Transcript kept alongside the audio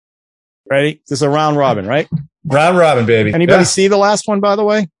Ready? This is a round robin, right? Round robin, baby. Anybody see the last one, by the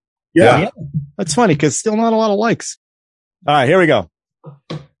way? Yeah. That's funny because still not a lot of likes. All right, here we go.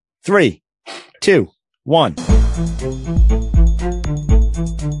 3, 2, 1.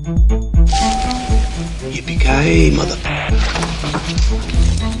 Yippee-ki-yay, mother.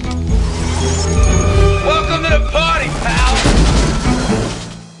 Welcome to the party, pal.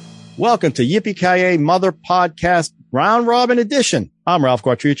 Welcome to Yippee-ki-yay Mother Podcast Round Robin Edition. I'm Ralph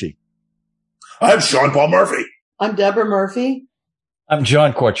Quattrucci. I'm Sean Paul Murphy. I'm Deborah Murphy. I'm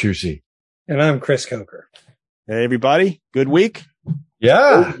John Quattrucci. And I'm Chris Coker. Hey, everybody. Good week?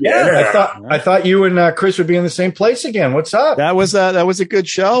 Yeah. Yeah. I thought you and Chris would be in the same place again. What's up? That was a good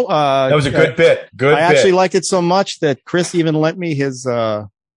show. That was a good bit. I actually liked it so much that Chris even lent me his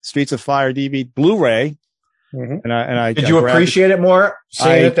Streets of Fire DVD Blu-ray. Mm-hmm. And I did you appreciate it more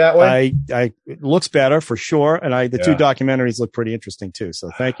seeing it that way? It looks better for sure. And the two documentaries look pretty interesting too. So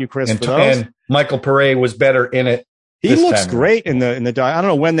thank you, Chris, for those. And Michael Pare was better in it. He looks great in the doc. I don't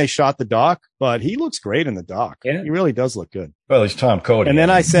know when they shot the doc, but he looks great in the doc. Yeah. He really does look good. Well, he's Tom Cody. And then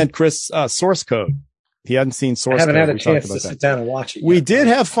I sent Chris source code. He hadn't seen source code. I haven't had a chance to sit down and watch it yet. We did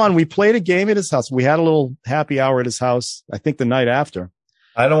have fun. We played a game at his house. We had a little happy hour at his house, I think the night after.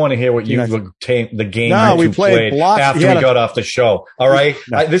 I don't want to hear what the game we played after we got off the show. All right.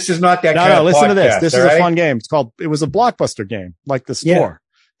 No. This is not that kind of listen podcast, to this. This is right? a fun game. It was a Blockbuster game, like the store.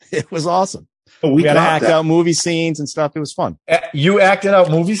 Yeah. It was awesome. We had to act out movie scenes and stuff. It was fun. You acted out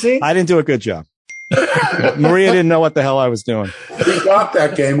movie scenes? I didn't do a good job. Maria didn't know what the hell I was doing. We got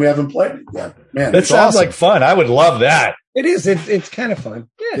that game. We haven't played it yet. Man, that sounds like fun. I would love that. It is. It's kind of fun.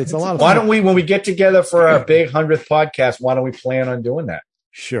 Yeah, it's a lot of fun. Why don't we, when we get together for our big 100th podcast, why don't we plan on doing that?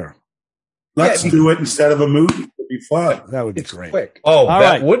 Sure. Let's do it instead of a movie. It'd be fun. That would be great. Quick. Oh,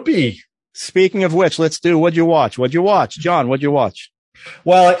 that would be. Speaking of which, let's do What'd You Watch? What'd you watch? John, what'd you watch?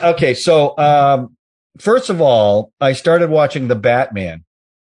 Well, okay. So, first of all, I started watching The Batman.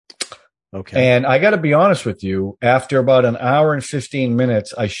 Okay. And I got to be honest with you, after about an hour and 15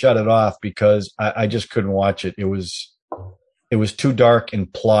 minutes, I shut it off because I just couldn't watch it. It was too dark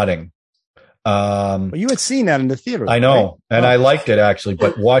and plotting. Well, you had seen that in the theater. I know. Right? And I liked it actually,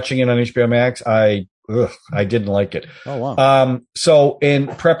 but watching it on HBO Max, I didn't like it. Oh, wow. So in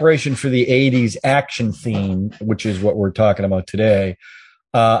preparation for the 80s action theme, which is what we're talking about today,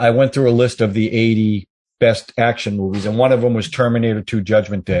 I went through a list of the 80 best action movies, and one of them was Terminator 2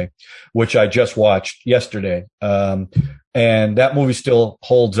 Judgment Day, which I just watched yesterday. And that movie still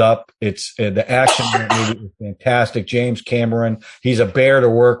holds up. It's the action in that movie is fantastic. James Cameron, he's a bear to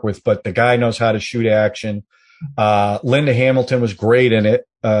work with, but the guy knows how to shoot action. Linda Hamilton was great in it.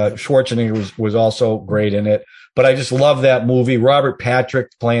 Schwarzenegger was also great in it, but I just love that movie. Robert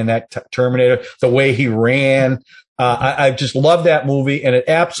Patrick playing that Terminator, the way he ran. I just love that movie, and it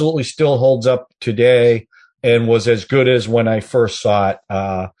absolutely still holds up today and was as good as when I first saw it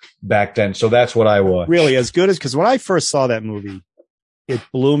back then. So that's what I watched. Really, as good as, because when I first saw that movie, it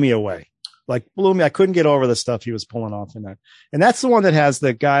blew me away. Blew me. I couldn't get over the stuff he was pulling off in that. And that's the one that has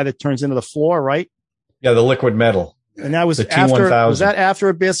the guy that turns into the floor, right? Yeah, the liquid metal. And that was the after. T-1000. Was that after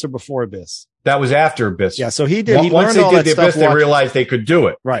Abyss or before Abyss? That was after Abyss. Yeah, so he did. He Once learned they all did that the stuff. Abyss, they realized they could do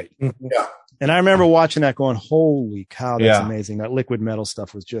it. Right. Yeah. And I remember watching that going, holy cow, that's amazing. That liquid metal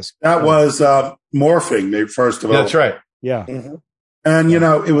stuff was just. That was Morphing, they first developed. That's right. Yeah. Mm-hmm. And,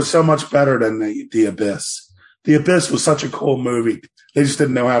 it was so much better than the Abyss. The Abyss was such a cool movie. They just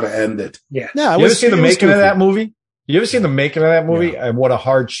didn't know how to end it. Yeah. Yeah. You ever seen the making of that movie? You ever seen the making of that movie and what a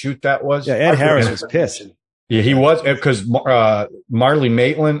hard shoot that was? Yeah, Ed Harris was pissed. Yeah, he was, because Marley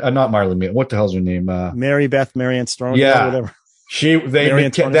Maitland, not Marley Maitland, what the hell's her name? Mary Beth Marianne Strong. Yeah. Whatever.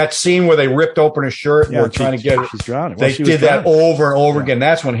 That scene where they ripped open her shirt and were trying to get it. She's drowning. They did that over and over again.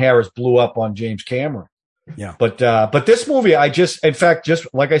 That's when Harris blew up on James Cameron. Yeah. But this movie, in fact,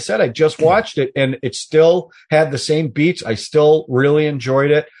 like I said, I just watched it and it still had the same beats. I still really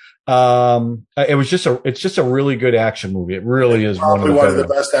enjoyed it. It's just a really good action movie. It really is one of the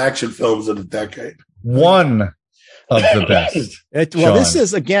best action films of the decade. One of the best. This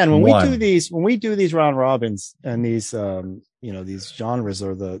is, again, when we do these round robins and these, these genres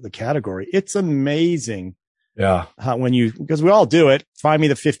or the category, it's amazing. Yeah. Because we all do it. Find me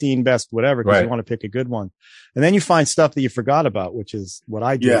the 15 best, whatever, because you want to pick a good one. And then you find stuff that you forgot about, which is what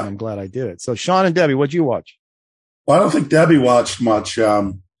I did. Yeah. And I'm glad I did it. So Sean and Debbie, what'd you watch? Well, I don't think Debbie watched much.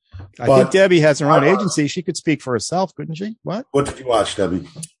 I think Debbie has her own agency. She could speak for herself, couldn't she? What did you watch, Debbie?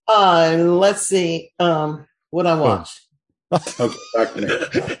 Let's see. What I watched. Okay, back to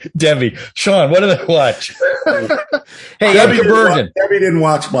me. Debbie, Sean, what did I watch? Hey, Debbie Edgar Bergen. Debbie didn't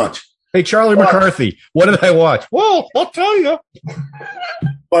watch much. Hey, Charlie McCarthy, what did I watch? Well, I'll tell you.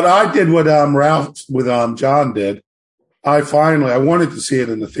 But I did what Ralph with John did. I wanted to see it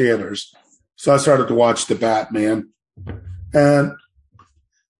in the theaters, so I started to watch The Batman, and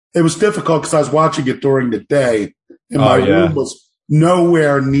it was difficult because I was watching it during the day, and my room was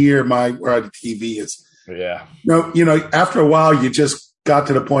nowhere near where the TV is. Yeah. No, after a while, you just got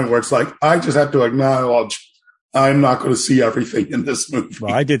to the point where it's like, I just have to acknowledge I'm not going to see everything in this movie.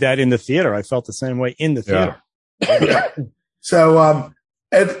 Well, I did that in the theater. I felt the same way in the theater. Yeah. So,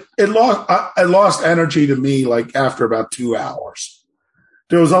 it lost energy to me like after about 2 hours.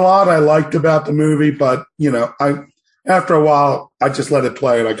 There was a lot I liked about the movie, but after a while I just let it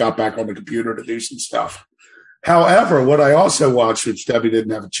play and I got back on the computer to do some stuff. However, what I also watched, which Debbie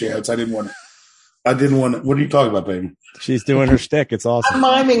didn't have a chance, I didn't want to. What are you talking about, baby? She's doing her shtick. It's awesome.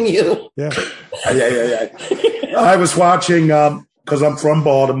 I'm miming you. Yeah. Yeah. I was watching, cause I'm from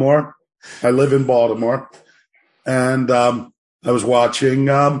Baltimore. I live in Baltimore, and, I was watching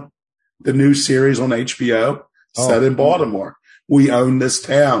the new series on HBO set in Baltimore. We Own This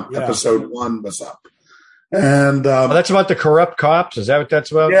Town. Yeah. Episode 1 was up. And that's about the corrupt cops. Is that what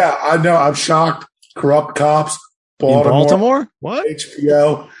that's about? Yeah, I know. I'm shocked. Corrupt cops. Baltimore? What?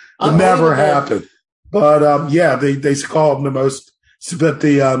 HBO. It never happened. But they call them the most. But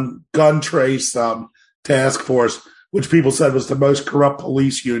the gun trace task force, which people said was the most corrupt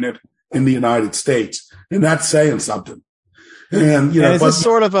police unit in the United States, and that's saying something. And is this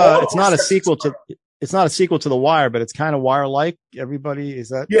sort of it's not a sequel to The Wire, but it's kind of Wire-like. Everybody is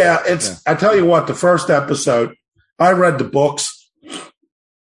that? Yeah, I tell you what, the first episode, I read the books,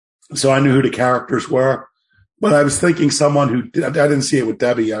 so I knew who the characters were. But I was thinking someone I didn't see it with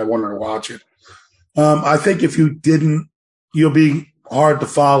Debbie yet. I wanted to watch it. I think if you didn't, you'll be hard to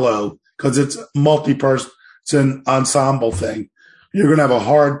follow because it's a multi-person ensemble thing. You're going to have a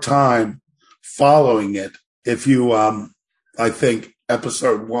hard time following it if you, I think,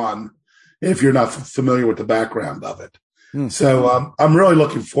 episode 1, if you're not familiar with the background of it. So I'm really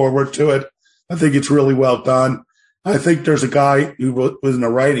looking forward to it. I think it's really well done. I think there's a guy who was in the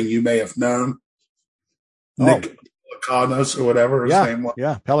writing you may have known, Nick Pelicanos or whatever his name was.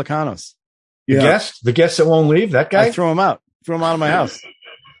 Yeah, Pelicanos. The guest that won't leave, that guy? I threw him out of my house.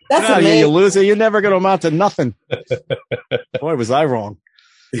 That's amazing. You loser. You're never going to amount to nothing. Boy, was I wrong.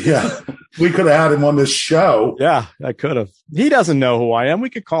 Yeah, we could have had him on this show. Yeah, I could have. He doesn't know who I am. We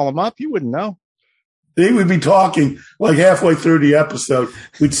could call him up. He wouldn't know. He would be talking like halfway through the episode.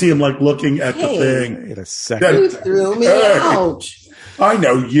 We'd see him like looking at the thing. Wait a second. You threw me out. I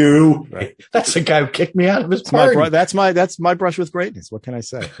know you. Right. That's the guy who kicked me out of his party. That's my brush with greatness. What can I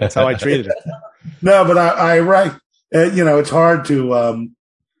say? That's how I treated it. No, but I right. It's hard to,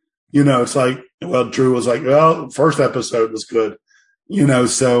 it's like, well, Drew was like, well, first episode was good.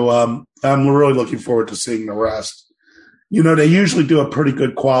 So I'm really looking forward to seeing the rest. They usually do a pretty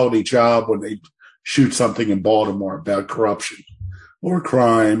good quality job when they shoot something in Baltimore about corruption or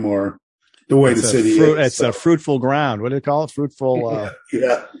crime or the way the city is. It's a fruitful ground. What do they call it? Fruitful.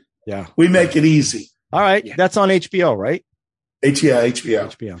 Yeah. We make it easy. All right. Yeah. That's on HBO, right?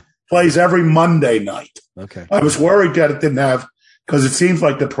 HBO. Plays every Monday night. Okay. I was worried that it didn't have, because it seems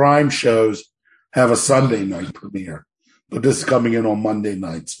like the prime shows have a Sunday night premiere. But this is coming in on Monday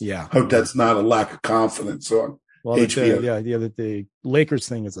nights. Yeah. Hope that's not a lack of confidence on HBO. The idea that the Lakers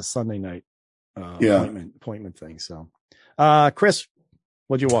thing is a Sunday night appointment thing. So, Chris,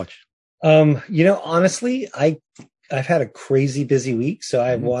 what'd you watch? Honestly, I've had a crazy busy week, so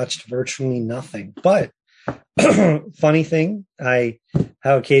I've watched virtually nothing. But funny thing,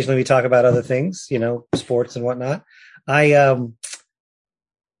 how occasionally we talk about other things, sports and whatnot.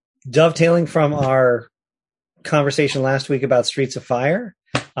 Dovetailing from our conversation last week about Streets of Fire.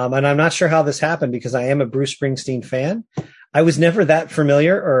 And I'm not sure how this happened because I am a Bruce Springsteen fan. I was never that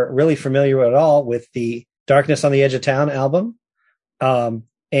familiar or really familiar at all with the Darkness on the Edge of Town album. And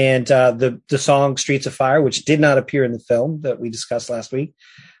the song Streets of Fire, which did not appear in the film that we discussed last week.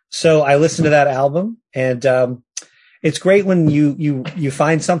 So I listened to that album, and it's great when you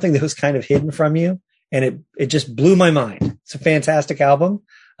find something that was kind of hidden from you, and it just blew my mind. It's a fantastic album.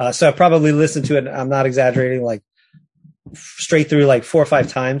 So I probably listened to it, I'm not exaggerating, like straight through like 4 or 5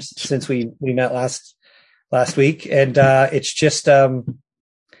 times since we met last week. And it's just, wow.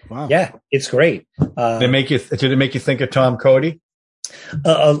 Yeah, it's great. Did it make you think of Tom Cody?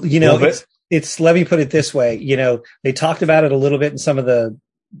 It's let me put it this way. They talked about it a little bit in some of the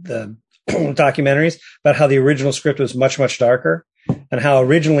documentaries about how the original script was much, much darker. and how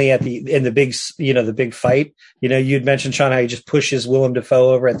originally in the big fight, you'd mentioned, Sean, how he just pushes Willem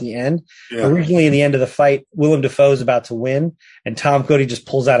Dafoe over at the end. Yeah. Originally in the end of the fight, Willem Dafoe is about to win, and Tom Cody just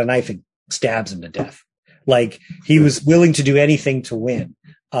pulls out a knife and stabs him to death. Like, he was willing to do anything to win.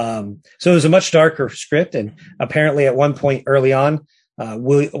 So it was a much darker script, and apparently at one point early on,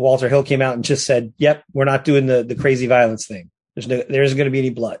 Walter Hill came out and just said, "Yep, we're not doing the crazy violence thing. There isn't going to be any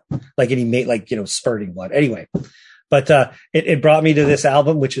blood, spurting blood." Anyway, but it brought me to this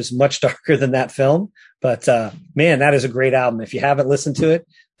album, which is much darker than that film. But man, that is a great album. If you haven't listened to it,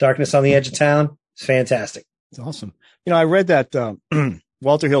 "Darkness on the Edge of Town," it's fantastic. It's awesome. I read that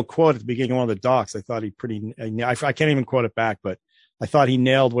Walter Hill quote at the beginning of one of the docs. I thought I can't even quote it back, but I thought he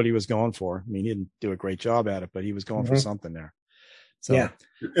nailed what he was going for. I mean, he didn't do a great job at it, but he was going for something there. So, yeah.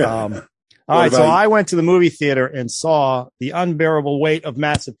 All right. So I went to the movie theater and saw The Unbearable Weight of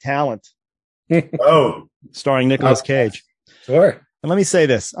Massive Talent. Starring Nicolas Cage. Sure. And let me say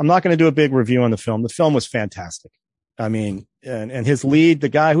this. I'm not going to do a big review on the film. The film was fantastic. I mean, and his lead, the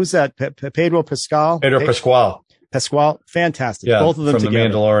guy, who's that? Pedro Pascal? Pedro Pascal. Pascal. Fantastic. Yeah, both of them from together.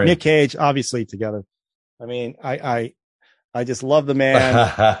 The Mandalorian. Nick Cage, obviously together. I mean, I just love the man.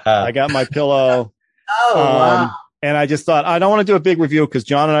 I got my pillow. Wow. And I just thought, I don't want to do a big review because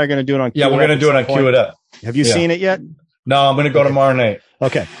John and I are going to do it on Q. Yeah, we're going to do it on Q It Up. Have you seen it yet? No, I'm going to go tomorrow night.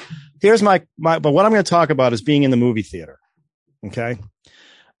 Okay. Here's but what I'm going to talk about is being in the movie theater. Okay.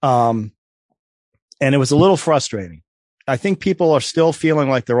 And it was a little frustrating. I think people are still feeling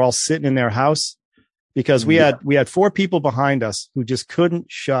like they're all sitting in their house because we had 4 people behind us who just couldn't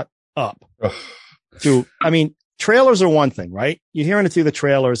shut up. Trailers are one thing, right? You're hearing it through the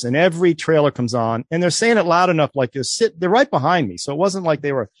trailers, and every trailer comes on, and they're saying it loud enough, like they're right behind me. So it wasn't like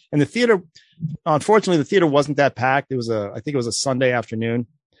they were in the theater. Unfortunately, the theater wasn't that packed. I think it was a Sunday afternoon.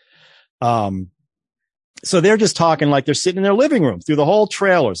 So they're just talking like they're sitting in their living room through the whole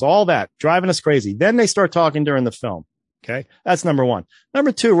trailers, all that, driving us crazy. Then they start talking during the film. Okay. That's number 1.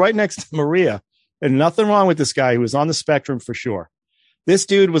 Number 2, right next to Maria, and nothing wrong with this guy who was on the spectrum for sure. This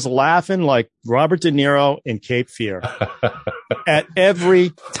dude was laughing like Robert De Niro in Cape Fear at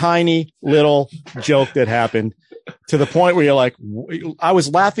every tiny little joke that happened, to the point where you're like, I was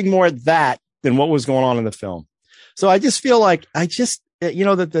laughing more at that than what was going on in the film. So I just feel like that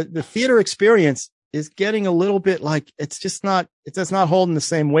the theater experience is getting a little bit like it's not holding the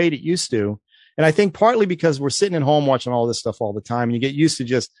same weight it used to. And I think partly because we're sitting at home watching all this stuff all the time, and you get used to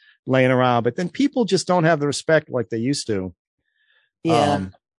just laying around, but then people just don't have the respect like they used to. Yeah.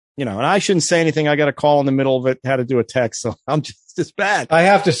 And I shouldn't say anything. I got a call in the middle of it, had to do a text. So I'm just as bad. I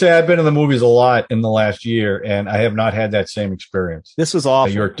have to say, I've been in the movies a lot in the last year, and I have not had that same experience. This was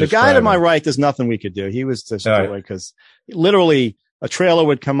awful. The guy to my right, there's nothing we could do. He was just because literally a trailer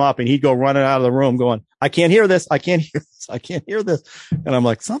would come up and he'd go running out of the room going, I can't hear this. I can't hear this. I can't hear this. And I'm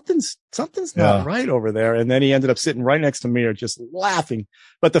like, something's not right over there. And then he ended up sitting right next to me or just laughing.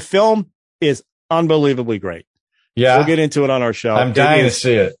 But the film is unbelievably great. Yeah. We'll get into it on our show. I'm dying to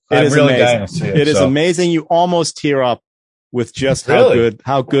see it. I'm really dying to see it. It is amazing. You almost tear up with just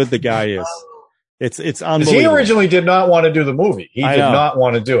how good the guy is. It's unbelievable. He originally did not want to do the movie. He did not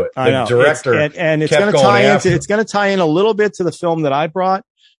want to do it. The director and it's going to tie into, it's going to tie in a little bit to the film that I brought,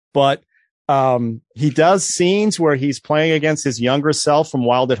 but he does scenes where he's playing against his younger self from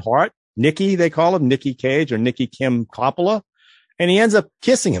Wild at Heart. Nicky, they call him Nicky Cage or Nicky Kim Coppola, and he ends up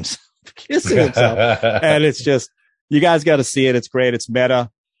kissing himself. And it's just, you guys got to see it. It's great. It's meta.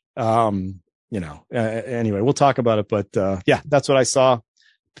 Anyway, we'll talk about it, but that's what I saw.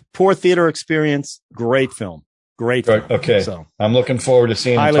 Poor theater experience. Great film. Great film. Okay. So I'm looking forward to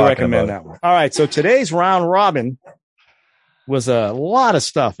seeing. Highly recommend that one. All right. So today's round robin was a lot of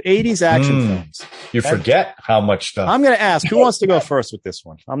stuff. 80s action films. You forget how much stuff. I'm going to ask who wants to go first with this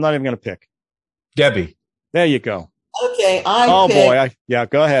one. I'm not even going to pick. Debbie. There you go. Okay.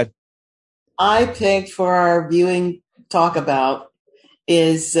 Go ahead. I picked for our viewing talk about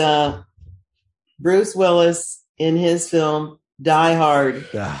is Bruce Willis in his film Die Hard.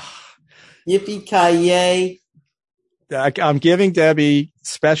 Yippee-ki-yay. I'm giving Debbie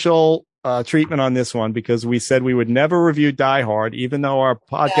special treatment on this one because we said we would never review Die Hard, even though our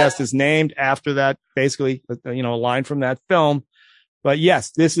podcast is named after that, basically, a line from that film. But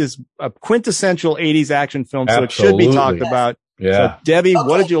yes, this is a quintessential 80s action film, so it should be talked about. Yeah. So Debbie,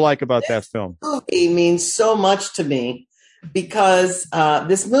 what did you like about that film? This movie means so much to me because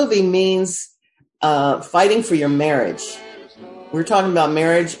this movie means fighting for your marriage. We were talking about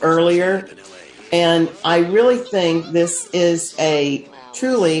marriage earlier, and I really think this is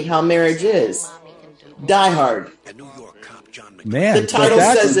truly how marriage is. Die Hard. Man, the title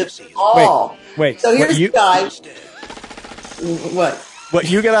says it all. Wait. So here's the guy. What? What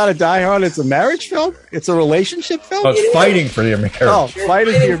you get out of Die Hard? It's a marriage film. It's a relationship film. But fighting for your marriage. Oh,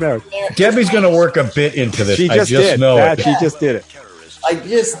 fighting for your marriage. Debbie's going to work a bit into this. She I just did. know it. She just did it. I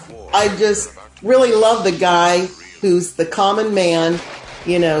just really love the guy who's the common man.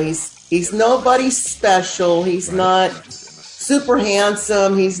 You know, he's nobody special. He's not super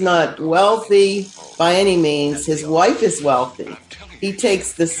handsome. He's not wealthy by any means. His wife is wealthy. He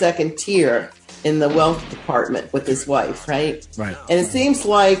takes the second tier in the wealth department with his wife, right? Right. And it seems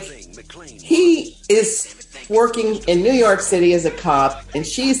like he is working in New York City as a cop, and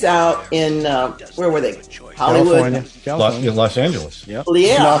she's out in where were they? Hollywood, California. Los Angeles. Yep.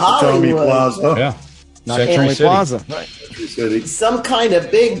 Yeah, Nakatomi Hollywood. Plaza. Yeah. Century Century City. Plaza. Right. City. Some kind of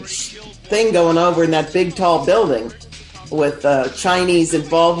big thing going over in that big tall building with Chinese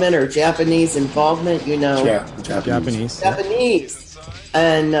involvement or Japanese involvement, you know. Japanese.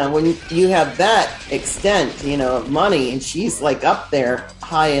 And when you have that extent, you know, of money, and she's like up there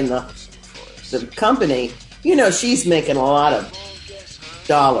high in the company, you know, she's making a lot of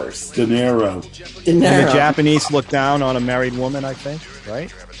dollars. Dinero. And the Japanese look down on a married woman, I think,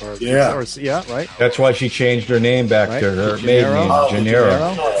 right? Yeah. Yeah, right. That's why she changed her name back Right. to her Gennaro. maiden name, Oh,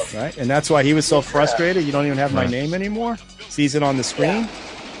 Gennaro. Right. And that's why he was so frustrated. You don't even have my name anymore. Sees it on the screen.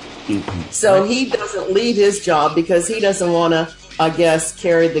 So he doesn't leave his job because he doesn't want to, I guess,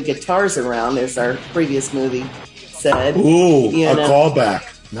 carry the guitars around, as our previous movie said. Ooh, You a know. callback.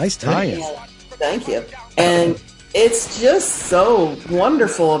 Nice tie-in. Yeah, thank you. And it's just so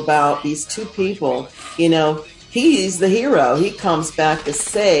wonderful about these two people. You know, he's the hero. He comes back to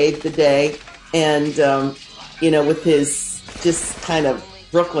save the day, and you know, with his just kind of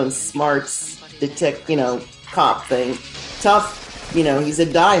Brooklyn smarts cop thing, tough. You know, he's a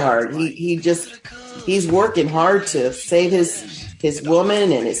diehard. He's working hard to save his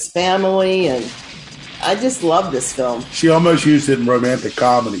woman and his family, and I just love this film. She almost used it in romantic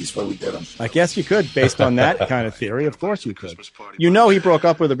comedies when we did them. I guess you could, based on that kind of theory. Of course you could. You know, he broke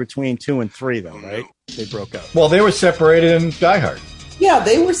up with her between 2 and 3, though, right? They broke up. Well, they were separated in Die Hard. Yeah,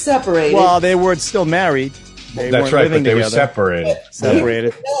 they were separated. Well, they were still married. They That's weren't right, living but they were together. separated.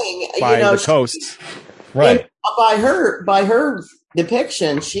 Separated by you know, the coasts. Right. And by her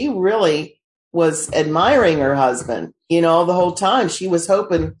depiction, she really was admiring her husband. You know, the whole time she was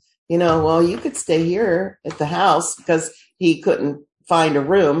hoping, you know, well, you could stay here at the house because he couldn't find a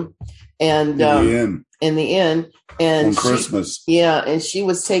room, and in the inn, and on Christmas. and she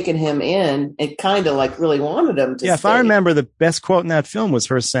was taking him in and kind of like really wanted him to. Yeah, if stay. I remember, the best quote in that film was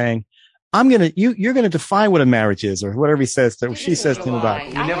her saying, you're gonna define what a marriage is, or whatever she says to him about it.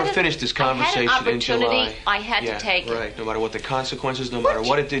 We never finished this conversation in July. I had to take it. Right. No matter what the consequences, no matter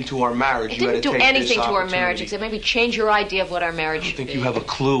what it did to our marriage, It you had didn't to do take anything this to our marriage opportunity. except maybe change your idea of what our marriage I should think be. you have a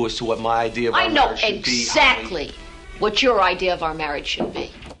clue as to what my idea of our I know marriage should be. exactly what your idea of our marriage should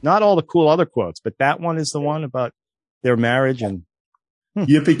be. Not all the cool other quotes, but that one is the one about their marriage and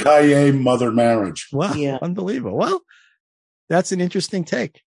Yippee-ki-yay, mother marriage. wow, Yeah. unbelievable. Well, that's an interesting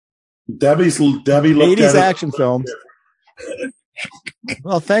take. Debbie looked 80s at it. action film.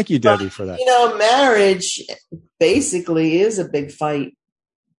 Well, thank you, Debbie, for that. You know, marriage basically is a big fight.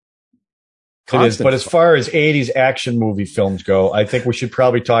 It is, but as far as 80s action movie films go, I think we should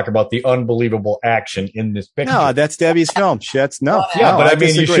probably talk about the unbelievable action in this picture. No, that's Debbie's film. No. Yeah, No, but I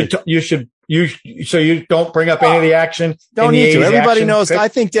mean, disagree. so you don't bring up any of the action. Don't in the need to. 80s Everybody action knows. pic- I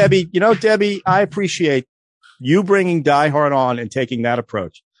think Debbie, I appreciate you bringing Die Hard on and taking that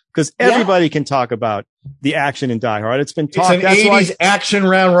approach, because everybody can talk about the action in Die Hard. It's been It's talked. an That's 80s why action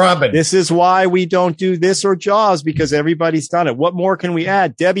round robin. this is why we don't do this or Jaws, because everybody's done it. What more can we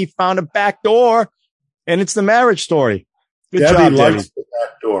add? Debbie found a back door, and it's the marriage story. Good Debbie job, likes Debbie. the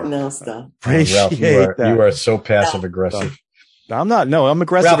back door. No stuff. Appreciate Ralph, that. you are so passive aggressive. I'm not. No, I'm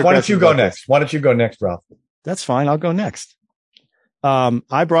aggressive. Ralph, why don't you aggressive go about this. next? Why don't you go next, Ralph? That's fine. I'll go next.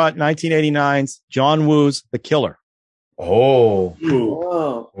 I brought 1989's John Woo's The Killer, Oh,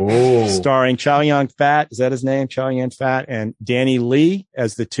 Whoa. oh, starring Chow Yun-fat. Is that his name? Chow Yun-fat and Danny Lee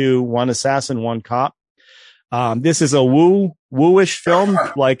as the two, one assassin, one cop. This is a woo-ish film,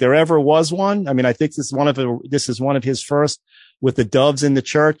 like there ever was one. I mean, I think this is one of his first, with the doves in the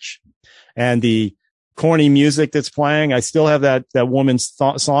church and the corny music that's playing. I still have that woman's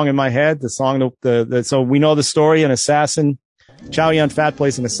song in my head. The song, so we know the story. An assassin, Chow Yun-fat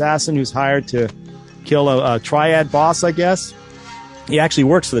plays an assassin who's hired to kill a triad boss, I guess. He actually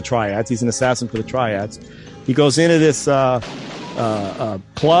works for the triads. He's an assassin for the triads. He goes into this club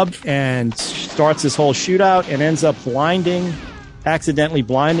and starts this whole shootout and ends up accidentally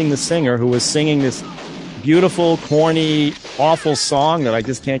blinding the singer, who was singing this beautiful, corny, awful song that I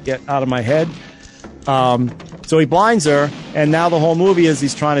just can't get out of my head. So he blinds her, and now the whole movie is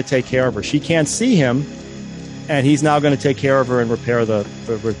he's trying to take care of her. She can't see him, and he's now going to take care of her and repair the.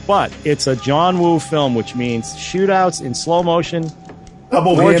 But it's a John Woo film, which means shootouts in slow motion,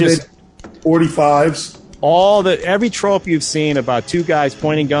 double-handed 45s. Every trope you've seen about two guys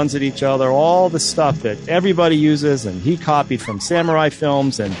pointing guns at each other, all the stuff that everybody uses, and he copied from samurai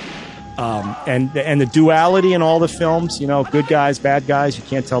films, and the duality in all the films. You know, good guys, bad guys. You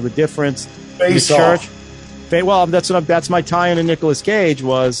can't tell the difference. Face Off. Well, that's my tie-in to Nicolas Cage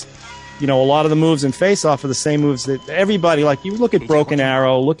was, you know, a lot of the moves in Face Off are the same moves that everybody, like you look at Broken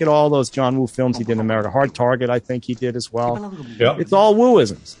Arrow, look at all those John Woo films he did in America. Hard Target, I think he did as well. Yep. It's all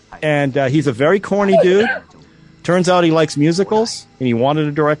Wooisms. And he's a very corny dude. Turns out he likes musicals, and he wanted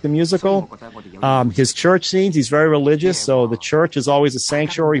to direct a musical. His church scenes, he's very religious, so the church is always a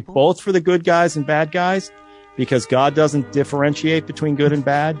sanctuary, both for the good guys and bad guys, because God doesn't differentiate between good and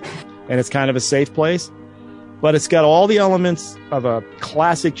bad, and it's kind of a safe place. But it's got all the elements of a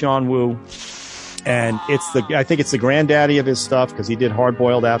classic John Woo, and I think it's the granddaddy of his stuff, because he did Hard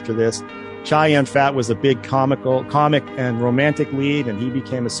Boiled after this. Chow Yun-fat was a big comic and romantic lead, and he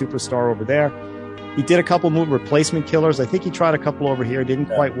became a superstar over there. He did a couple Replacement Killers. I think he tried a couple over here. Didn't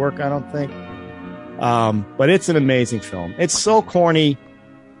quite work, I don't think. But it's an amazing film. It's so corny,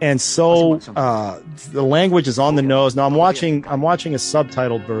 and so the language is on the nose. Now I'm watching a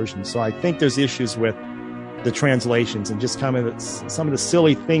subtitled version, so I think there's issues with the translations and just kind of some of the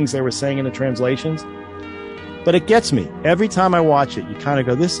silly things they were saying in the translations. But it gets me. Every time I watch it, you kind of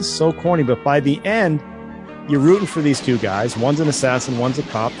go, this is so corny. But by the end, you're rooting for these two guys. One's an assassin, one's a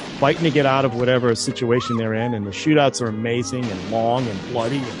cop, fighting to get out of whatever situation they're in. And the shootouts are amazing and long and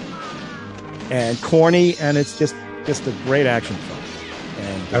bloody and corny. And it's just a great action film.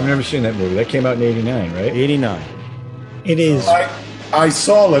 And I've never seen that movie. That came out in 89, right? 89. It is. I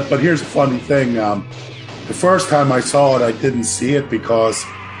saw it, but here's a funny thing. The first time I saw it, I didn't see it because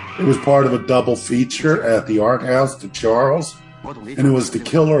it was part of a double feature at the art house to Charles, and it was The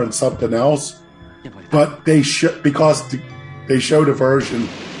Killer and something else. But they showed a version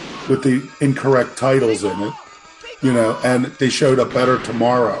with the incorrect titles in it, you know, and they showed A Better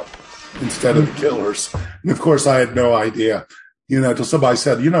Tomorrow instead of The Killers. And of course, I had no idea, you know, until somebody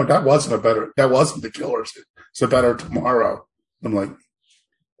said, you know, that wasn't The Killers. It's A Better Tomorrow. I'm like,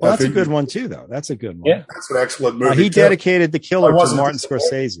 well, that's a good one too, though. That's a good one. Yeah, that's an excellent movie. He dedicated The Killer to Martin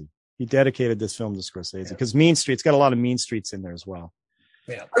Scorsese. He dedicated this film to Scorsese because Mean Streets, it's got a lot of Mean Streets in there as well.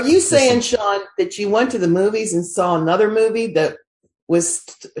 Yeah. Are you saying, Sean, that you went to the movies and saw another movie that was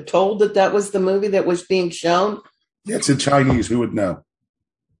told that was the movie that was being shown? Yeah, it's in Chinese. Who would know?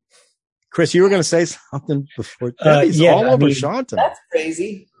 Chris, you were going to say something before. All over Shantan. That's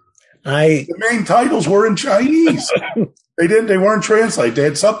crazy. The main titles were in Chinese. They weren't translated. They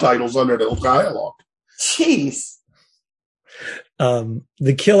had subtitles under the dialogue. Jeez.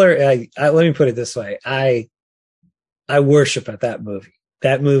 The Killer, let me put it this way. I worship at that movie.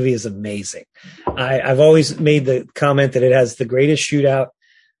 That movie is amazing. I've always made the comment that it has the greatest shootout.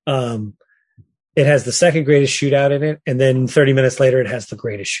 It has the second greatest shootout in it. And then 30 minutes later, it has the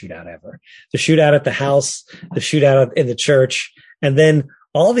greatest shootout ever. The shootout at the house, the shootout in the church, and then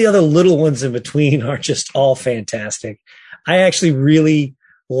all the other little ones in between are just all fantastic. I actually really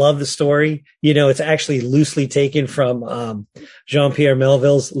love the story. You know, it's actually loosely taken from Jean-Pierre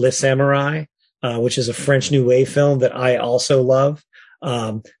Melville's Les Samurai, which is a French New Wave film that I also love.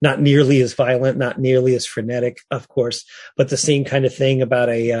 Not nearly as violent, not nearly as frenetic, of course, but the same kind of thing about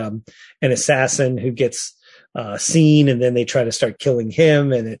an assassin who gets seen and then they try to start killing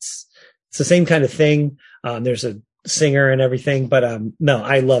him. And it's the same kind of thing. There's a singer and everything, but no,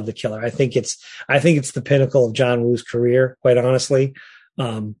 I love The Killer. I think it's the pinnacle of John Woo's career, quite honestly.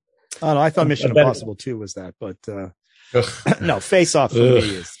 I thought Mission Impossible 2 was that, but no, Face Off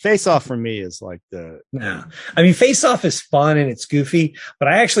for me is like the. No, I mean, Face Off is fun and it's goofy, but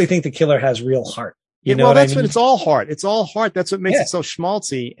I actually think The Killer has real heart. You know, that's what it's all heart. It's all heart. That's what makes it so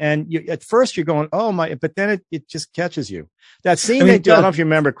schmaltzy. And at first you're going, oh my, but then it just catches you. That scene they do, I don't know if you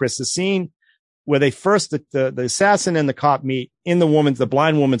remember, Chris, the scene where they first, the assassin and the cop meet in the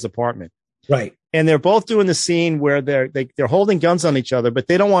blind woman's apartment. Right. And they're both doing the scene where they're holding guns on each other, but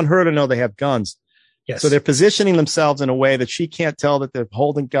they don't want her to know they have guns. Yes. So they're positioning themselves in a way that she can't tell that they're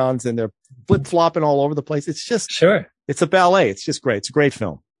holding guns and they're flip flopping all over the place. It's just, it's a ballet. It's just great. It's a great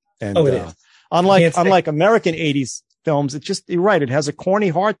film. And, it is. Unlike American 80s films, you're right. It has a corny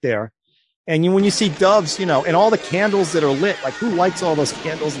heart there. And when you see doves, you know, and all the candles that are lit, like who lights all those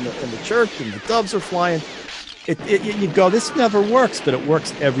candles in the church and the doves are flying. You go, this never works, but it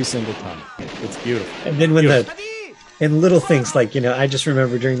works every single time. It's beautiful. And then when and little things like, you know, I just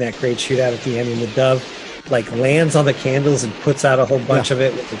remember during that great shootout at the end when the dove like lands on the candles and puts out a whole bunch of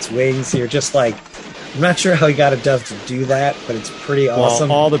it with its wings. You're just like, I'm not sure how he got a dove to do that, but it's pretty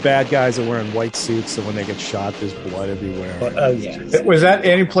awesome. All the bad guys are wearing white suits, so when they get shot, there's blood everywhere. Oh yeah. Was that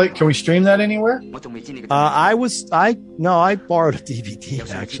any place? Can we stream that anywhere? I borrowed a DVD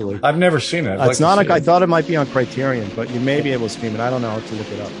actually. I've never seen it. It's not. I thought it might be on Criterion, but you may be able to stream it. I don't know. I'll have to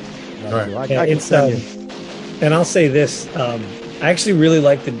look it up. Right. I can send you. And I'll say this: I actually really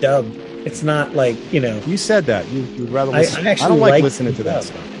like the dub. It's not like, You said that you'd rather listen. I don't like listening to that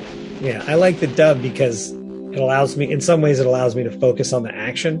stuff. Yeah, I like the dub because it allows me, in some ways, to focus on the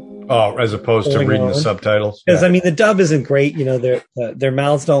action. Oh, as opposed to reading the subtitles. Because the dub isn't great. Their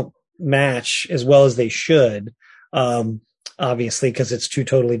mouths don't match as well as they should, obviously, because it's two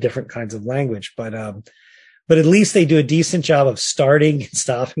totally different kinds of language. But at least they do a decent job of starting and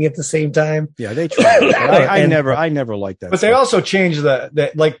stopping at the same time. Yeah, they try. I never liked that. But stuff. They also changed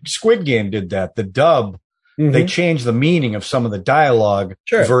the like Squid Game did that. The dub. Mm-hmm. They changed the meaning of some of the dialogue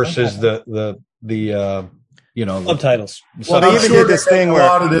versus the subtitles. Well, they even did this thing where a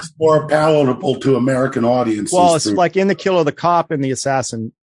lot of this more palatable to American audiences. Well, it's like in The Killer, the cop and the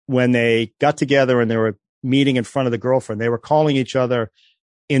assassin, when they got together and they were meeting in front of the girlfriend, they were calling each other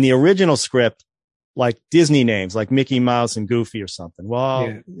in the original script like Disney names, like Mickey Mouse and Goofy or something. Well,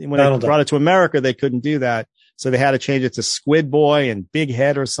 when they brought it to America, they couldn't do that. So they had to change it to Squid Boy and Big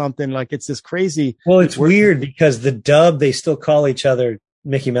Head or something. Like it's this crazy. Well, it's weird because the dub, they still call each other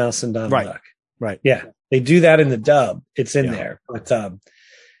Mickey Mouse and Donald Duck. Right. Yeah. They do that in the dub. It's in there. But,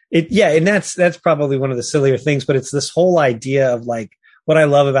 and that's probably one of the sillier things, but it's this whole idea of like, what I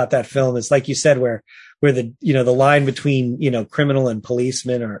love about that film is like you said, where the, the line between, criminal and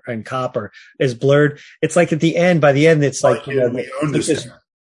policeman and cop is blurred. It's like by the end, it's like, it's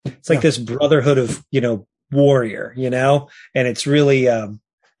like this brotherhood of, warrior, and it's really,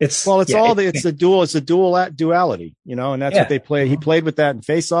 it's a duality, and that's what they play. He played with that in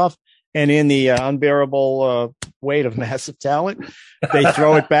Face Off, and in the unbearable weight of massive talent, they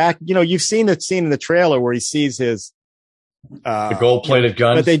throw it back. You've seen the scene in the trailer where he sees his, the gold-plated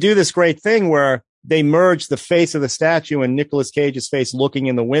guns, but they do this great thing where they merge the face of the statue and Nicolas Cage's face looking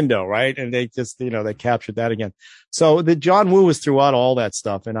in the window, right? And they just, they captured that again. So the John Woo was throughout all that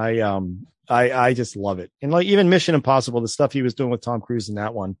stuff, and I just love it. And like even Mission Impossible, the stuff he was doing with Tom Cruise in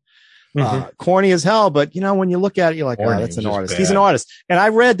that one, corny as hell. But when you look at it, you're like, oh, that's an artist. He's an artist. And I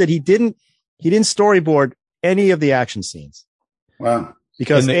read that he didn't storyboard any of the action scenes. Wow.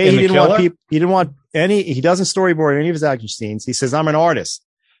 Because he didn't want he doesn't storyboard any of his action scenes. He says, I'm an artist.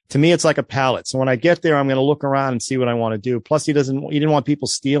 To me, it's like a palette. So when I get there, I'm going to look around and see what I want to do. Plus he didn't want people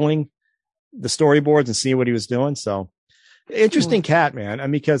stealing the storyboards and see what he was doing. So interesting cat,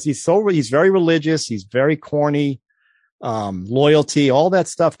 man. Because he's very religious. He's very corny, loyalty, all that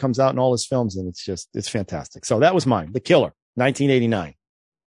stuff comes out in all his films. And it's fantastic. So that was mine. The Killer, 1989.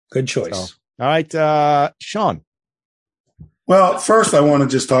 Good choice. So, all right. Sean. Well, first I want to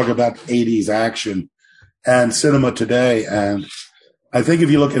just talk about 80s action and cinema today. And I think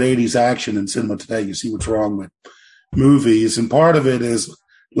if you look at 80s action and cinema today, you see what's wrong with movies. And part of it is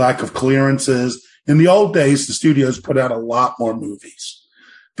lack of clearances. In the old days, the studios put out a lot more movies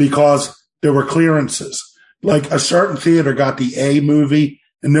because there were clearances. Like a certain theater got the A movie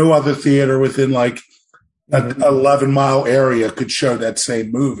and no other theater within like an 11-mile area could show that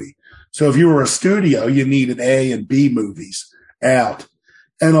same movie. So if you were a studio, you needed A and B movies out.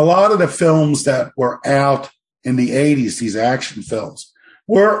 And a lot of the films that were out in the 80s, these action films,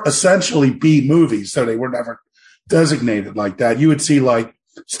 were essentially B movies. So they were never designated like that. You would see like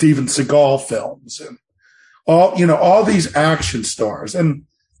Steven Seagal films and all these action stars. And,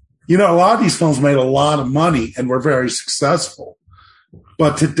 a lot of these films made a lot of money and were very successful.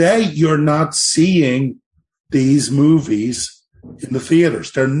 But today you're not seeing these movies in the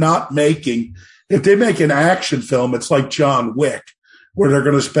theaters. They're not making, if they make an action film, it's like John Wick, where they're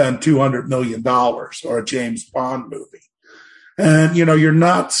going to spend $200 million, or a James Bond movie. And, you're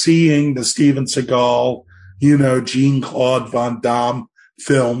not seeing the Steven Seagal, Jean-Claude Van Damme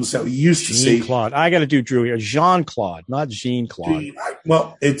films that we used to see. Jean-Claude. I got to do Drew here. Jean-Claude, not Jean-Claude.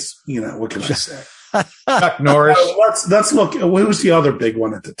 Well, it's, what can I say? Chuck Norris. Let's look. Who was the other big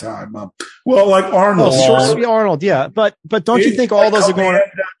one at the time? Like Arnold. Arnold, yeah. But don't you think all those are going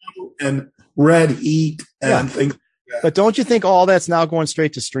and Red Heat and things? But don't you think all that's now going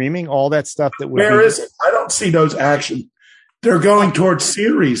straight to streaming? All that stuff that where is it? I don't see those action. They're going towards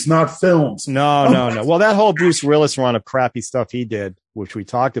series, not films. No. Well, that whole Bruce Willis run of crappy stuff he did, which we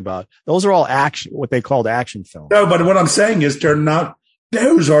talked about, those are all action, what they called action films. No, but what I'm saying is they're not.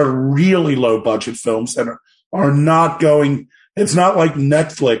 Those are really low budget films that are not going. It's not like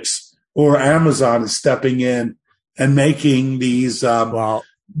Netflix or Amazon is stepping in and making these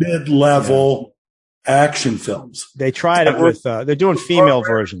mid-level action films. They tried it with they're doing female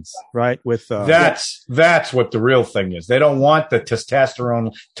versions, right? With that's what the real thing is. They don't want the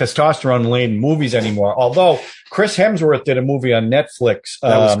testosterone laden movies anymore. Although Chris Hemsworth did a movie on Netflix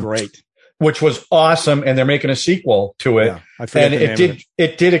that was great, which was awesome, and they're making a sequel to it. I forget the name of it.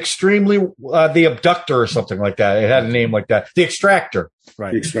 It did extremely The Abductor or something like that. It had a name like that. The Extractor.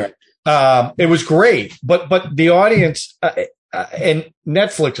 Right. The Extractor. It was great, but the audience and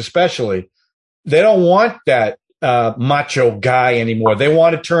Netflix especially, they don't want that macho guy anymore. They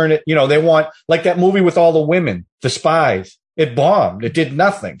want to turn it, they want like that movie with all the women, The Spies. It bombed. It did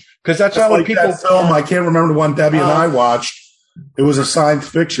nothing because that's not what people. That film, I can't remember the one Debbie and I watched. It was a science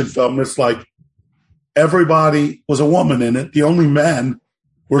fiction film. It's like everybody was a woman in it. The only men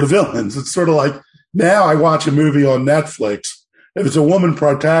were the villains. It's sort of like now I watch a movie on Netflix. If it's a woman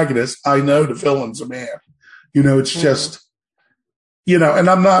protagonist, I know the villain's a man. It's just, and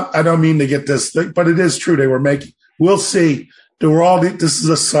I don't mean to get this, but it is true. We'll see. This is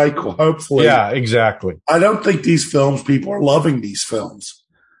a cycle, hopefully. Yeah, exactly. I don't think these films, people are loving these films,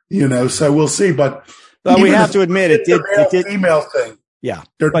 so we'll see. But we have to admit it did female thing. Yeah.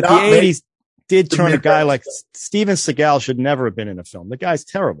 But the 80s did turn a guy like Steven Seagal should never have been in a film. The guy's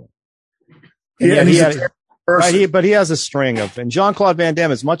terrible. But he has a string of, and Jean-Claude Van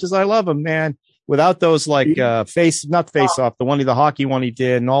Damme, as much as I love him, man, without those not Face Off, the hockey one he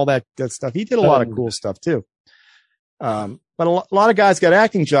did and all that stuff. He did a lot of cool stuff too. But a lot of guys got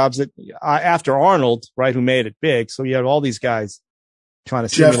acting jobs that after Arnold, right, who made it big. So you had all these guys trying to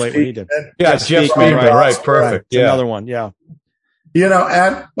simulate what he did. Yeah, Jeff Speakman, right, perfect. Right. Yeah. Another one, yeah.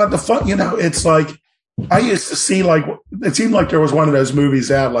 But the fun, it's like I used to see it seemed like there was one of those movies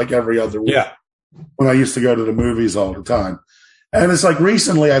out like every other week. Yeah. When I used to go to the movies all the time. And it's like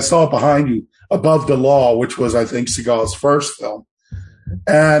recently I saw Behind You, Above the Law, which was, I think, Seagal's first film.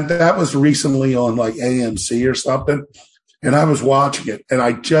 And that was recently on like AMC or something. And I was watching it. And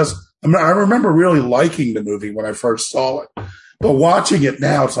I remember really liking the movie when I first saw it. But watching it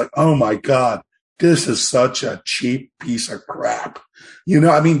now, it's like, oh my God, this is such a cheap piece of crap.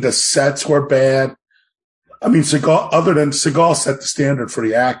 The sets were bad. Seagal set the standard for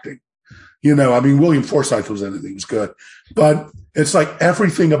the acting. William Forsythe was in it. He was good. But it's like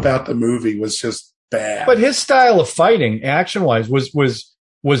everything about the movie was just bad. But his style of fighting, action-wise,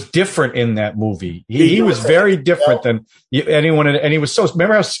 was different in that movie. He was very different than anyone. And he was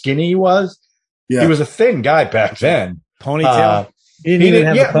remember how skinny he was? Yeah. He was a thin guy back then. Ponytail? He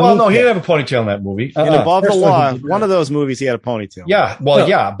didn't have a ponytail. He didn't have a ponytail in that movie. In Above the Law, one of those movies, he had a ponytail. Yeah.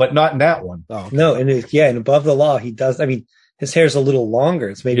 But not in that one. Oh, okay. No, in Above the Law, he does. His hair's a little longer.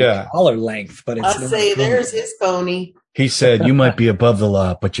 It's maybe collar length, but it's. I'll say there's his pony. He said, "You might be above the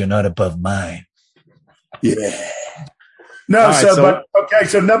law, but you're not above mine." Yeah. No, so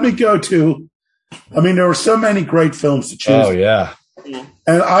let me go to. There were so many great films to choose. Oh yeah.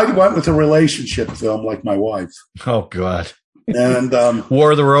 And I went with a relationship film like my wife. Oh God. And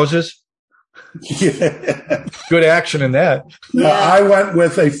War of the Roses. Yeah. Good action in that. Yeah. I went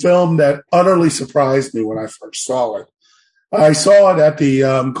with a film that utterly surprised me when I first saw it. I saw it at the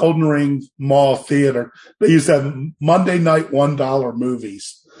Golden Ring Mall Theater. They used to have Monday night $1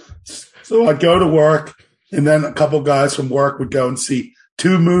 movies. So I'd go to work, and then a couple guys from work would go and see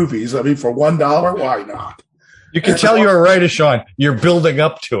 2 movies. For $1, why not? You can tell you're a writer, Sean. You're building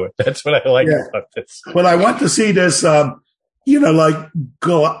up to it. That's what I like about this. But I went to see this, like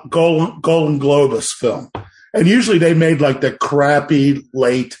Golden Globus film. And usually they made like the crappy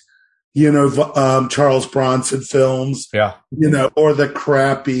late Charles Bronson films, or the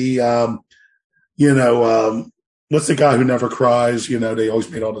crappy, what's the guy who never cries? They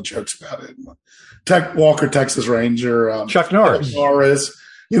always made all the jokes about it. Walker, Texas Ranger, Chuck Norris.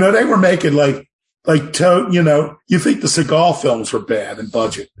 They were making you think the Seagal films were bad in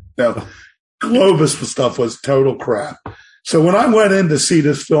budget. Globus stuff was total crap. So when I went in to see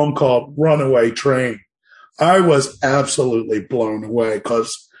this film called Runaway Train, I was absolutely blown away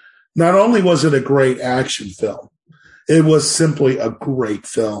because not only was it a great action film, it was simply a great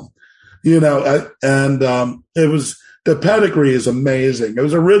film, and it was, the pedigree is amazing. It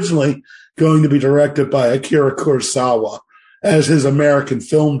was originally going to be directed by Akira Kurosawa as his American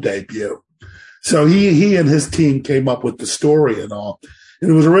film debut. So he and his team came up with the story and all. And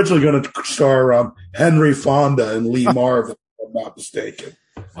it was originally going to star Henry Fonda and Lee Marvin, if I'm not mistaken.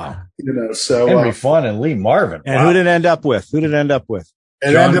 Wow. So Henry Fonda and Lee Marvin. And who did it end up with? It ended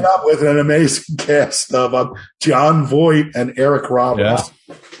up with an amazing cast of John Voight and Eric Roberts.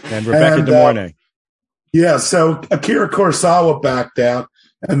 Yeah. And Rebecca De Mornay. So Akira Kurosawa backed out.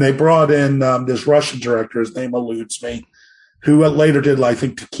 And they brought in this Russian director, his name eludes me, who later did, I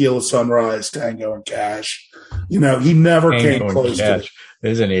think, Tequila Sunrise, Tango and Cash. He never came close to it.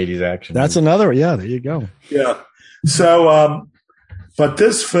 It is an 80s action. That's another, yeah, there you go. Yeah. So, but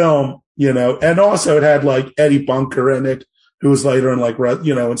this film, and also it had like Eddie Bunker in it, who was later in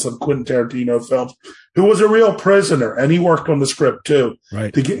in some Quentin Tarantino films, who was a real prisoner, and he worked on the script too.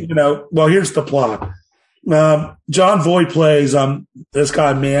 Right. To get, well, here's the plot. John Voight plays this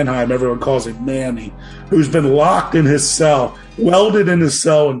guy Mannheim, everyone calls him Manny, who's been locked in his cell, welded in his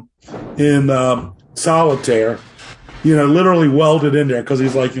cell in solitaire, literally welded in there because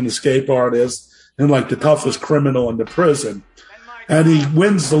he's like an escape artist and like the toughest criminal in the prison. And he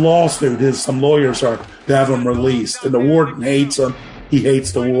wins the lawsuit. Some lawyers are to have him released, and the warden hates him. He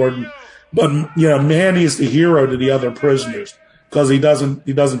hates the warden, but Manny is the hero to the other prisoners because he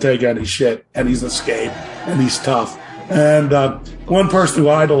doesn't take any shit, and he's escaped, and he's tough. And one person who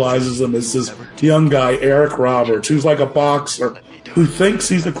idolizes him is this young guy, Eric Roberts, who's like a boxer who thinks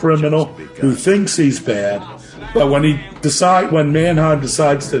he's a criminal, who thinks he's bad, but when Mannheim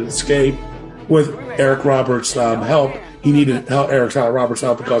decides to escape with Eric Roberts' help. He needed Eric Roberts'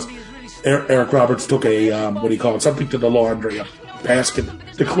 help because Eric Roberts took something to the laundry, a basket,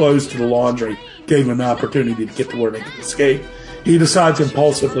 the clothes to the laundry, gave him an opportunity to get to where they could escape. He decides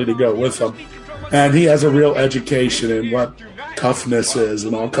impulsively to go with them. And he has a real education in what toughness is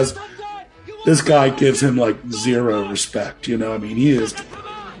and all, because this guy gives him like zero respect. He is,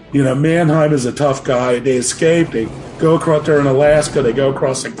 Mannheim is a tough guy. They escape. They go across there in Alaska. They go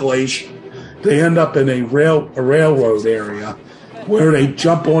across a glacier. They end up in a railroad area where they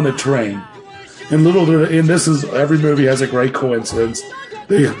jump on a train. And this is, every movie has a great coincidence.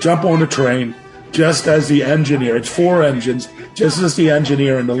 They jump on a train just as the engineer, it's 4 engines, just as the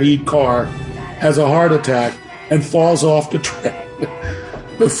engineer in the lead car has a heart attack and falls off the train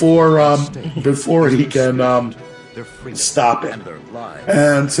before he can stop it.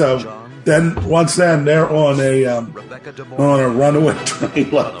 And so once they're on a runaway train,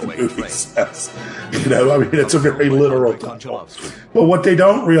 like the movie says. It's a very literal title. But what they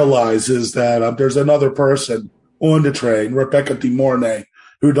don't realize is that there's another person on the train, Rebecca De Mornay,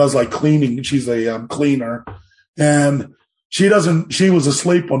 who does like cleaning. She's a cleaner, and she was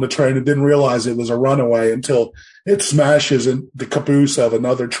asleep on the train and didn't realize it was a runaway until it smashes in the caboose of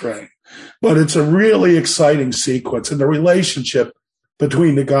another train. But it's a really exciting sequence, and the relationship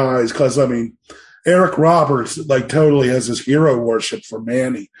between the guys, because Eric Roberts totally has this hero worship for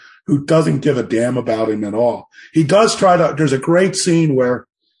Manny, who doesn't give a damn about him at all. He does there's a great scene where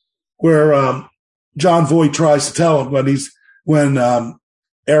John Voight tries to tell him when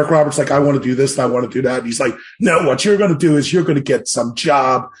Eric Roberts I want to do this and I want to do that. And he's like, no, what you're going to do is you're going to get some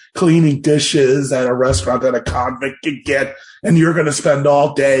job cleaning dishes at a restaurant that a convict could get. And you're going to spend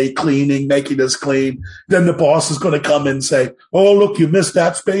all day cleaning, making this clean. Then the boss is going to come in and say, oh, look, you missed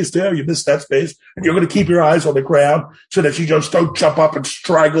that space there. You missed that space. And you're going to keep your eyes on the ground so that you just don't jump up and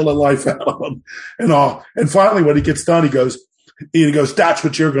strangle the life out of him and all. And finally, when he gets done, he goes, that's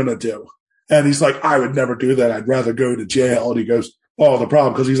what you're going to do. And he's like, I would never do that. I'd rather go to jail. And he goes, oh, the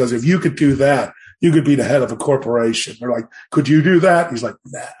problem, because he says, if you could do that, you could be the head of a corporation. They're like, could you do that? He's like,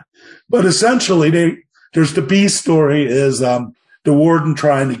 nah. But essentially, there's the B story is the warden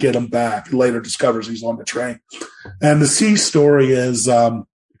trying to get him back. He later discovers he's on the train. And the C story is they're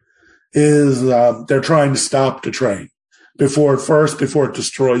trying to stop the train before it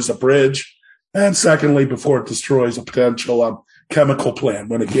destroys a bridge. And secondly, before it destroys a potential chemical plant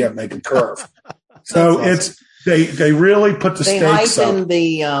when it can't make a curve. So awesome. They really put the stakes up.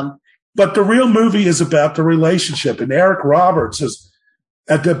 But the real movie is about the relationship. And Eric Roberts is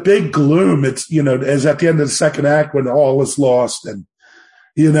at the big gloom. It's, is at the end of the second act when all is lost. And,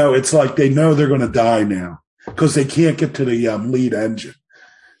 it's like they know they're going to die now because they can't get to the lead engine.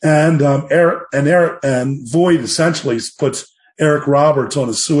 And Eric Voight essentially puts Eric Roberts on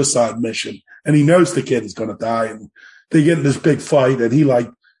a suicide mission. And he knows the kid is going to die. And they get in this big fight.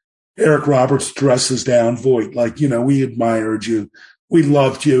 And Eric Roberts dresses down Voight we admired you, we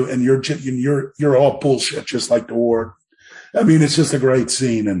loved you, and you're all bullshit, just like the war. It's just a great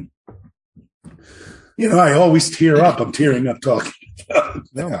scene, and I always tear up. I'm tearing up talking about it.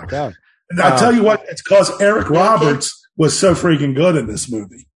 Oh my God! And I'll tell you what, it's because Eric Roberts was so freaking good in this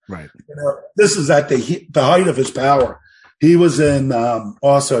movie. Right. This is at the height of his power. He was in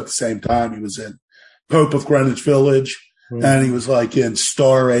also at the same time. He was in Pope of Greenwich Village. And he was in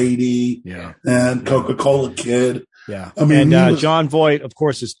Star 80 and Coca-Cola Kid. Yeah. John Voight, of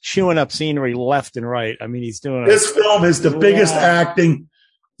course, is chewing up scenery left and right. He's doing this film is the biggest acting.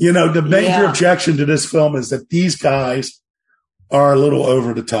 The major objection to this film is that these guys are a little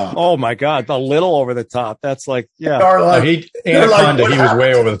over the top. Oh my God, the little over the top. That's like, yeah. Anaconda, he was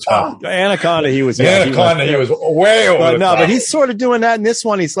way over the top. Anaconda, he was. Anaconda, he was way over the top. But he's sort of doing that in this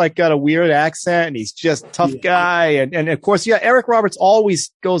one. He's like got a weird accent, and he's just tough guy. And of course, Eric Roberts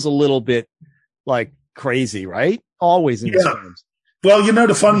always goes a little bit like crazy, right? Always in his films. Well,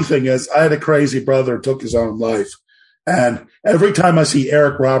 the funny thing is, I had a crazy brother who took his own life, and every time I see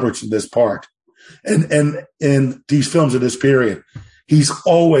Eric Roberts in this part, and in these films of this period, I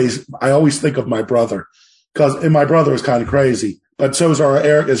always think of my brother, and my brother is kind of crazy, but so is our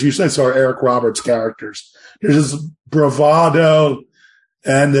Eric, as you said, so are Eric Roberts characters. There's this bravado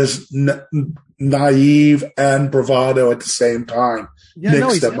and this naive and bravado at the same time.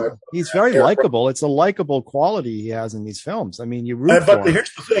 Yeah, he's very likable. It's a likable quality he has in these films. I mean, you root for him. But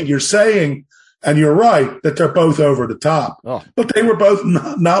here's the thing: you're saying, and you're right, that they're both over the top. Oh. But they were both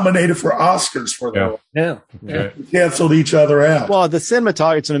nominated for Oscars for them. Yeah. Canceled each other out. Well, the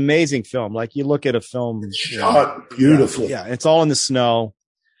cinematography, it's an amazing film. Like you look at a film shot beautifully. Yeah, it's all in the snow.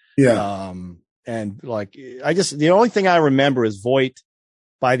 Yeah. And like the only thing I remember is Voight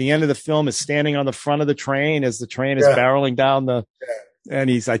by the end of the film is standing on the front of the train as the train is barreling down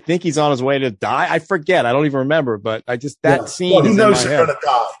and I think he's on his way to die. I forget. I don't even remember, but that scene. Well, he knows he's going to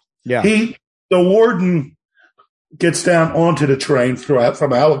die. Yeah. The warden gets down onto the train from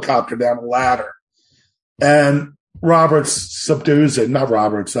a helicopter down a ladder, and Voight subdues him.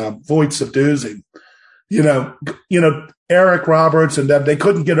 Eric Roberts and them, they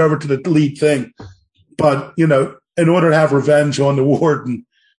couldn't get over to the lead thing, but in order to have revenge on the warden,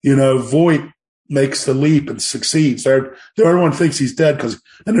 Voight makes the leap and succeeds. Everyone thinks he's dead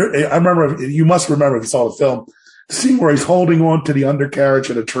you must remember if you saw the film, the scene where he's holding on to the undercarriage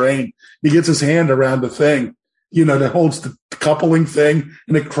of the train. He gets his hand around the thing, that holds the coupling thing,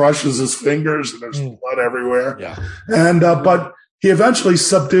 and it crushes his fingers, and there's blood everywhere. Yeah. And but he eventually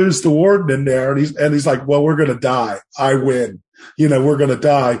subdues the warden in there, and he's like, "Well, we're gonna die. I win. We're gonna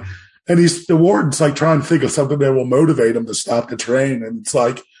die." And the warden's like trying to think of something that will motivate him to stop the train, and it's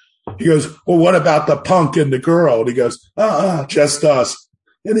like he goes, "Well, what about the punk and the girl?" And he goes, just us."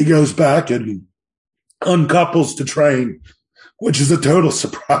 And he goes back and he uncouples the train, which is a total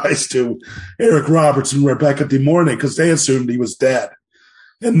surprise to Eric Roberts and Rebecca De Mornay because they assumed he was dead.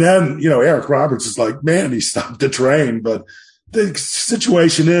 And then, Eric Roberts is like, man, he stopped the train. But the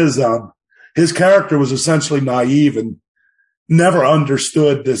situation is his character was essentially naive and never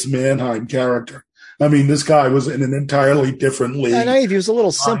understood this Mannheim character. I mean, this guy was in an entirely different league. And naive, he was a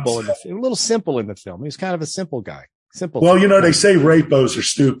little simple in the film. He was kind of a simple guy. Well, they say rapos are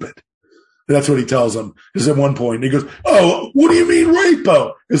stupid. That's what he tells him. Because at one point he goes, "Oh, what do you mean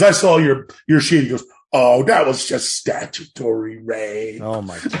rapo?" Because I saw your sheet. He goes, "Oh, that was just statutory rape." Oh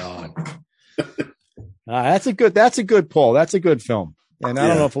my God. That's a good pull. That's a good film. And I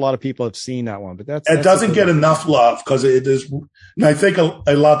don't know if a lot of people have seen that one, but it doesn't get enough love because it is. And I think a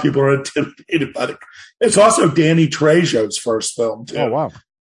lot of people are intimidated by it. It's also Danny Trejo's first film too. Oh wow.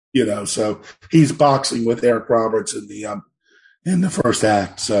 So he's boxing with Eric Roberts in the first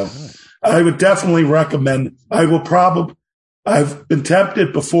act. So I would definitely recommend. I've been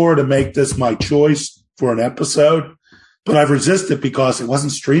tempted before to make this my choice for an episode, but I've resisted because it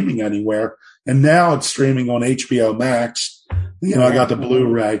wasn't streaming anywhere. And now it's streaming on HBO Max. I got the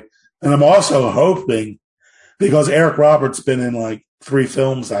Blu-ray, and I'm also hoping because Eric Roberts been in like 3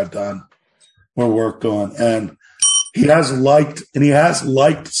 films I've done or worked on, and he has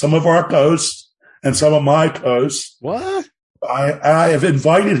liked some of our posts and some of my posts. What? I have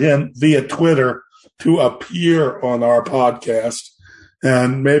invited him via Twitter to appear on our podcast,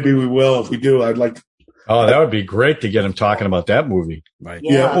 and maybe we will. If we do, I'd like to. Oh, that would be great to get him talking about that movie. Right.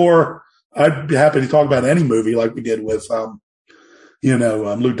 Yeah, or I'd be happy to talk about any movie like we did with,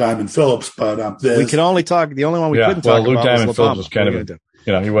 Lou Diamond Phillips. But we can only talk. The only one we couldn't talk Lou about Diamond was Phillips was kind of,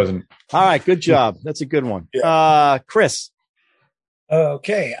 he wasn't. All right, good job. That's a good one. Yeah. Chris.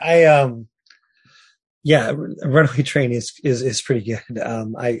 Okay, Runaway Train is pretty good.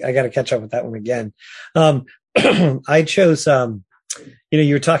 I got to catch up with that one again. I chose,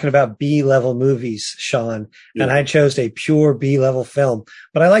 you were talking about B-level movies, Sean, and I chose a pure B-level film,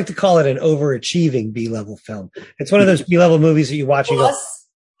 but I like to call it an overachieving B-level film. It's one of those B-level movies that you watch and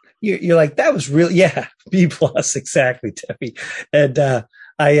you're like, that was really, B plus, exactly, Debbie. And,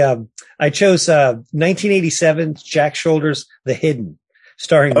 I chose, 1987 Jack Shoulder's The Hidden,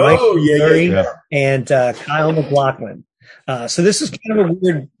 starring Michael Murray and, Kyle MacLachlan. So this is kind of a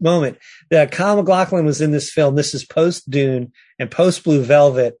weird moment. Kyle MacLachlan was in this film. This is post Dune and post Blue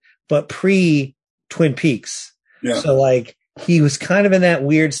Velvet, but pre Twin Peaks. Yeah. So like he was kind of in that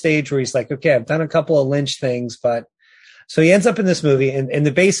weird stage where he's like, okay, I've done a couple of Lynch things, but So he ends up in this movie, and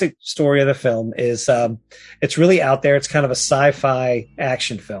the basic story of the film is it's really out there. It's kind of a sci-fi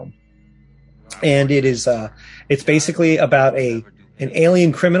action film, and it's basically about an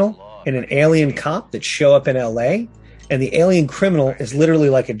alien criminal and an alien cop that show up in LA, and the alien criminal is literally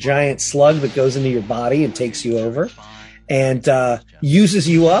like a giant slug that goes into your body and takes you over and uses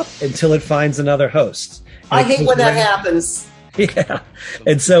you up until it finds another host. I hate when that happens. Yeah.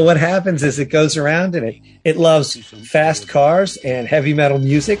 And so what happens is it goes around and it loves fast cars and heavy metal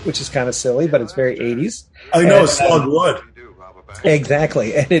music, which is kind of silly, but it's very 80s. I know, slug wood.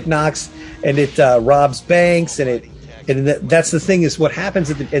 Exactly. And it knocks and it robs banks and that's the thing is what happens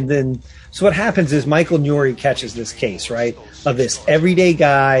so what happens is Michael Nouri catches this case, right? Of this everyday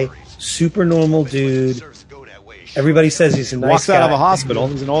guy, super normal dude. Everybody says he's a nice walks guy. out of a hospital.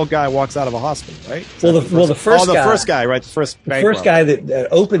 He's an old guy walks out of a hospital, right? The first guy, right? The first guy that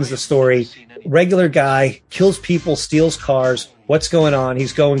opens the story, regular guy, kills people, steals cars. What's going on?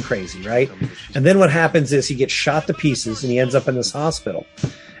 He's going crazy, right? And then what happens is he gets shot to pieces and he ends up in this hospital.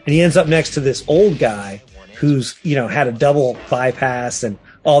 And he ends up next to this old guy who's, had a double bypass and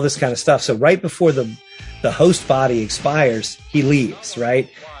all this kind of stuff. So right before the host body expires, he leaves, right?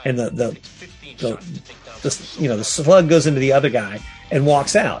 And the slug goes into the other guy and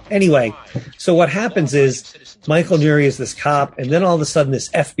walks out. Anyway, so what happens is Michael Nouri is this cop, and then all of a sudden this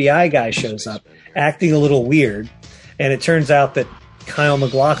FBI guy shows up acting a little weird, and it turns out that Kyle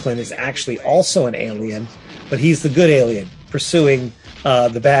MacLachlan is actually also an alien, but he's the good alien pursuing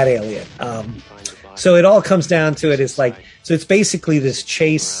the bad alien. So it all comes down to so it's basically this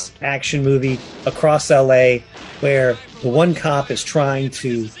chase action movie across LA where the one cop is trying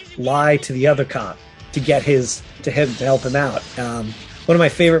to lie to the other cop to get to help him out. One of my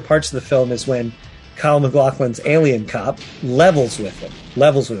favorite parts of the film is when Kyle MacLachlan's alien cop levels with him,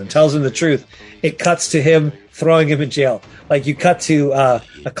 tells him the truth. It cuts to him throwing him in jail. Like you cut to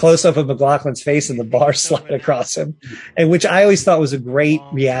a close up of MacLachlan's face and the bar slide across him, and which I always thought was a great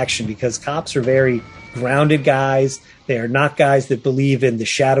reaction because cops are very grounded guys. They are not guys that believe in the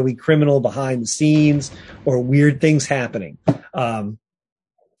shadowy criminal behind the scenes or weird things happening.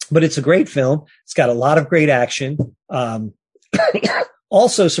 But it's a great film. It's got a lot of great action.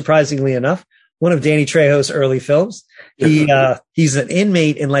 Also, surprisingly enough, one of Danny Trejo's early films. He's an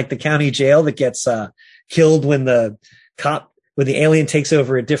inmate in the county jail that gets killed when the alien takes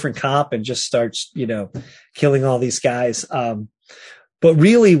over a different cop and just starts, killing all these guys. But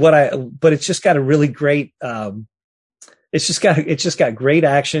really but it's just got a really great, it's just got great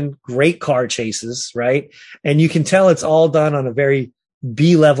action, great car chases, right? And you can tell it's all done on a very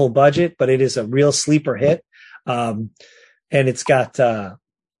B-level budget, but it is a real sleeper hit. And it's got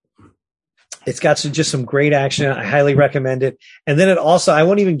just some great action. I highly recommend it. And then I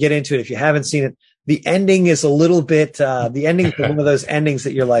won't even get into it if you haven't seen it. The ending is a little bit, the ending is one of those endings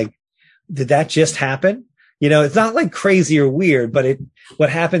that you're like, did that just happen? It's not like crazy or weird, but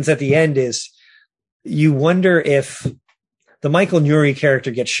what happens at the end is you wonder if the Michael Nouri character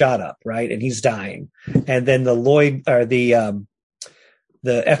gets shot up, right? And he's dying. And then the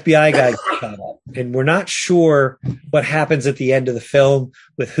FBI guy gets shot up. And we're not sure what happens at the end of the film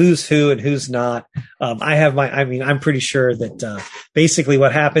with who's who and who's not. I'm pretty sure that basically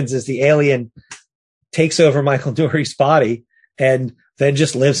what happens is the alien takes over Michael Nouri's body and then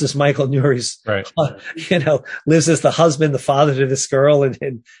just lives as Michael Nouri's, right. Lives as the husband, the father to this girl and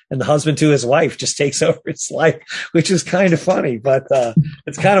the husband to his wife, just takes over his life, which is kind of funny, but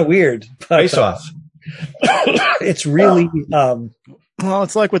it's kind of weird. Face Off. It's really, well,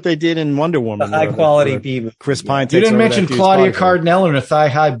 it's like what they did in Wonder Woman. High quality B. Chris Pine. You didn't mention Claudia Cardinal in her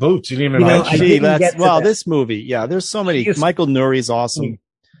thigh-high boots. You didn't even mention. This movie. Yeah, there's so many. Michael Nouri's awesome.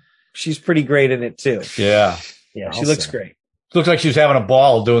 She's pretty great in it too. Yeah. Yeah, she looks great. Looks like she was having a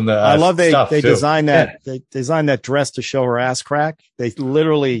ball doing the I love they too. designed that. They designed that dress to show her ass crack. They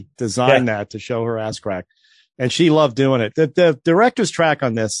literally designed that to show her ass crack. And she loved doing it. The director's track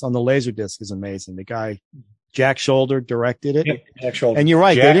on this, on the Laserdisc, is amazing. The guy, Jack Shoulder, directed it. Yeah, Jack Shoulder. And you're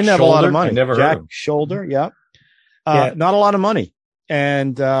right. They didn't have a lot of money. I never Jack heard of him. Shoulder. Yeah. Not a lot of money.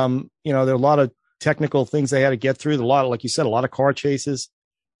 And, there are a lot of technical things they had to get through. Like you said, a lot of car chases.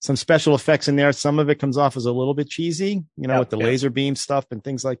 Some special effects in there. Some of it comes off as a little bit cheesy, with the laser beam stuff and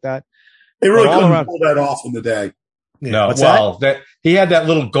things like that. They really couldn't pull that off in the day. No, he had that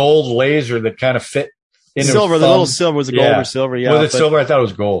little gold laser that kind of fit into silver. The little silver was a gold or silver. Yeah, was it silver? I thought it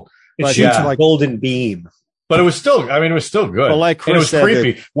was gold. It shoots like golden beam, but it was still. It was still good. But like Chris it was said,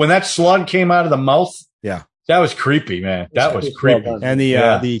 creepy when that slug came out of the mouth. Yeah, that was creepy, man. That was creepy. And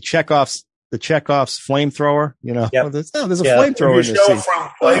the Chekhov's flamethrower, there's a flamethrower in this scene.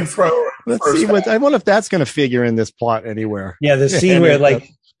 Flamethrower. Let's see I wonder if that's going to figure in this plot anywhere. Yeah, the scene where like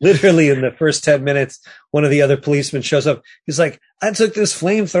literally in the first 10 minutes, one of the other policemen shows up. He's like, I took this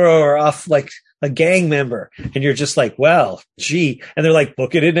flamethrower off like a gang member. And you're just like, well, gee. And they're like,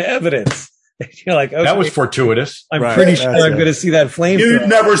 book it into evidence. And you're like, okay, that was fortuitous. I'm pretty sure I'm going to see that flamethrower. You'd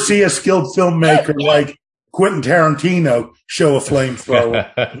never see a skilled filmmaker like Quentin Tarantino show a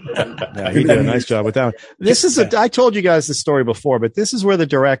flamethrower. Yeah, he did a nice job with that one. This is I told you guys this story before, but this is where the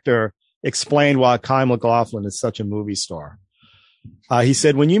director explained why Kyle MacLachlan is such a movie star. He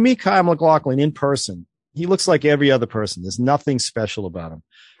said, when you meet Kyle MacLachlan in person, he looks like every other person. There's nothing special about him.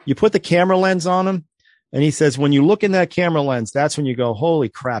 You put the camera lens on him, and he says, when you look in that camera lens, that's when you go, holy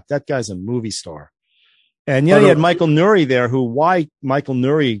crap, that guy's a movie star. And you had Michael Nouri there, why Michael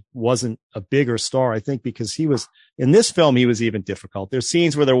Nouri wasn't a bigger star, I think, because he was, in this film, he was even difficult. There's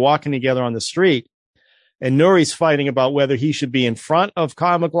scenes where they're walking together on the street, and Nouri's fighting about whether he should be in front of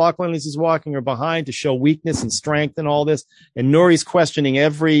Kyle MacLachlan as he's walking or behind to show weakness and strength and all this. And Nouri's questioning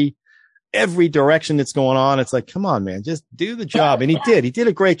every direction that's going on. It's like, come on, man, just do the job. And he did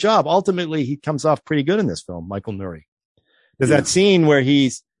a great job. Ultimately, he comes off pretty good in this film, Michael Nouri. There's that scene where he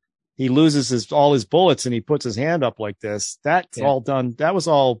loses all his bullets and he puts his hand up like this. That's all done. That was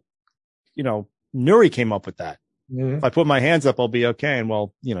all, Nouri came up with that. Mm-hmm. If I put my hands up, I'll be okay. And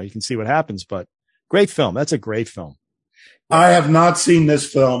well, you can see what happens, but great film. That's a great film. I have not seen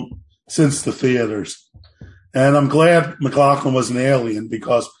this film since the theaters, and I'm glad MacLachlan was an alien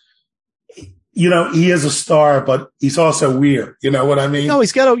because, he is a star, but he's also weird. You know what I mean? No,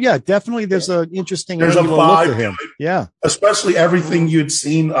 he's got definitely. There's a interesting there's a vibe look to him. Yeah. Especially everything you'd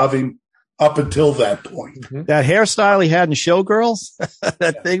seen of him up until that point. Mm-hmm. That hairstyle he had in Showgirls,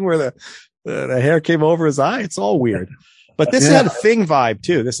 that thing where the hair came over his eye. It's all weird. But this had a Thing vibe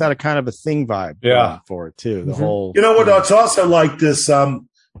too. This had a kind of a Thing vibe for it too. The whole. You know what? It's also like this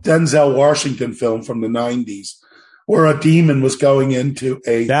Denzel Washington film from the 90s where a demon was going into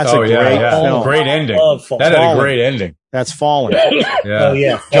a. That's a great film. Great ending. That had a great ending. That's Fallen. Yeah. Oh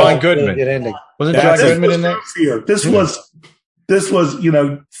yeah. John Goodman. Good ending. Wasn't John Goodman in there? This was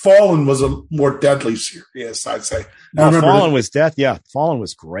Fallen was a more deadly serious, I'd say. Fallen was death. Yeah. Fallen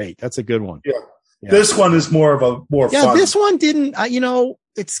was great. That's a good one. Yeah. This one is more fun. Yeah, this one didn't,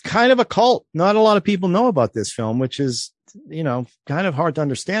 it's kind of a cult. Not a lot of people know about this film, which is, kind of hard to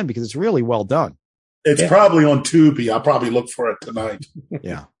understand because it's really well done. It's probably on Tubi. I'll probably look for it tonight.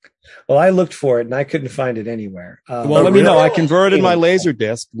 Yeah. Well, I looked for it and I couldn't find it anywhere. Let me know. I converted my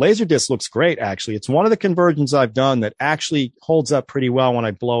Laserdisc. Laserdisc looks great, actually. It's one of the conversions I've done that actually holds up pretty well when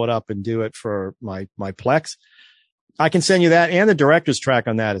I blow it up and do it for my Plex. I can send you that, and the director's track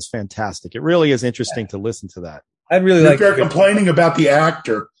on that is fantastic. It really is interesting to listen to that. I'd really like. If you're complaining about the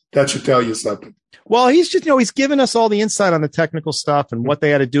actor, that should tell you something. Well, he's just, he's given us all the insight on the technical stuff and what they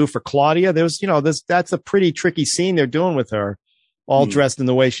had to do for Claudia. There's, that's a pretty tricky scene they're doing with her, all dressed in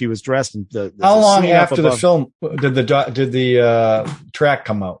the way she was dressed. And how long after the film did the track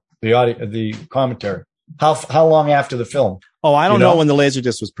come out? The commentary. How long after the film? Oh, I don't know when the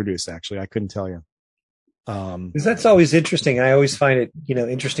Laserdisc was produced. Actually, I couldn't tell you. Because that's always interesting. I always find it,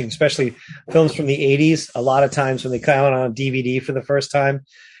 interesting, especially films from the 80s. A lot of times when they come out on DVD for the first time,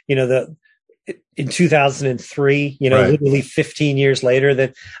 in 2003, literally 15 years later,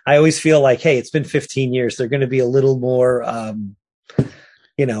 that I always feel like, hey, it's been 15 years. They're going to be a little more, open.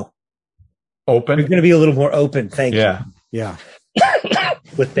 They're going to be a little more open. Thank you. Yeah.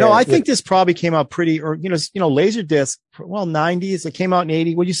 I think this probably came out pretty, or, Laserdisc, 90s. It came out in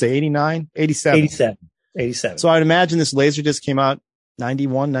 80. What'd you say? 89, 87. 87. So I'd imagine this Laserdisc came out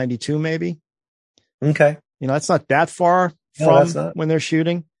 91, 92, maybe. Okay. It's not that far from when they're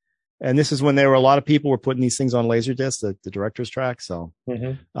shooting. And this is when a lot of people were putting these things on Laserdisc, the director's track. So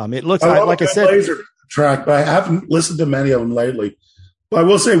it looks like I said, Laser track, but I haven't listened to many of them lately. But I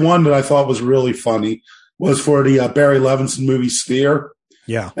will say one that I thought was really funny was for the Barry Levinson movie Sphere.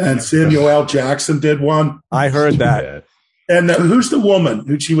 Yeah. And Samuel L. Jackson did one. I heard that. And who's the woman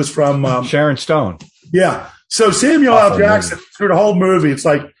who she was from? Sharon Stone. Yeah. So Samuel L. Jackson, through the whole movie, it's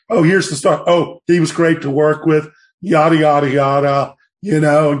like, oh, here's the start. Oh, he was great to work with, yada, yada, yada,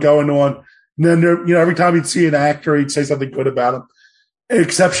 and going on. And then, every time he'd see an actor, he'd say something good about him,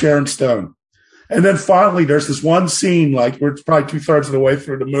 except Sharon Stone. And then finally, there's this one scene, where it's probably 2/3 of the way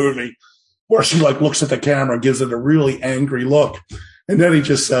through the movie, where she, looks at the camera and gives it a really angry look. And then he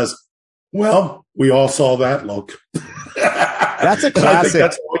just says, well, we all saw that look. That's a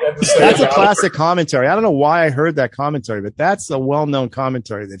classic. That's a classic commentary. I don't know why I heard that commentary, but that's a well-known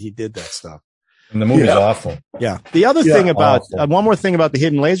commentary that he did that stuff. And the movie's awful. Yeah. The other thing about one more thing about the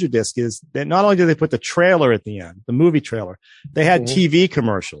hidden Laserdisc is that not only did they put the trailer at the end, the movie trailer, they had TV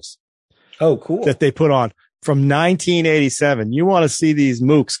commercials. Oh, cool. That they put on from 1987. You want to see these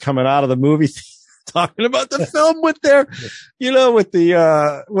mooks coming out of the movie talking about the film with their, with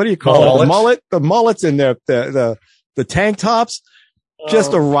the, what do you call it? The mullets and the tank tops.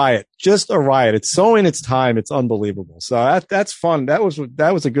 Just a riot. It's so in its time. It's unbelievable. So that's fun. That was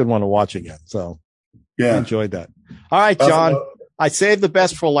a good one to watch again. So yeah, I enjoyed that. All right, John. I saved the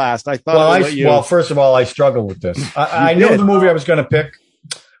best for last. I thought. Well, first of all, I struggled with this. I knew the movie I was going to pick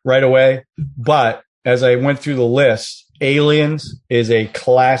right away, but as I went through the list, Aliens is a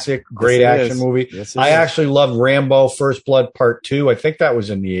classic, great action movie. Yes, I actually loved Rambo: First Blood Part 2. I think that was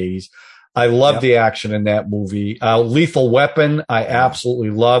in the 80s. I love the action in that movie. Lethal Weapon, I absolutely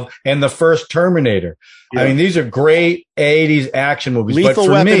love. And the first Terminator. Yeah. I mean, these are great 80s action movies. Lethal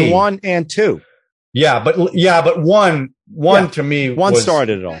Weapon 1 and 2. Yeah, but one to me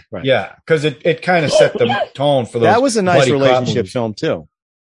started it all. Right. Yeah, because it kind of set the tone for those. That was a nice relationship film too.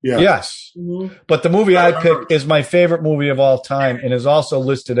 Yeah. Yes. Mm-hmm. But the movie I picked is my favorite movie of all time and is also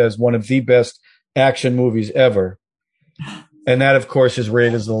listed as one of the best action movies ever. And that, of course, is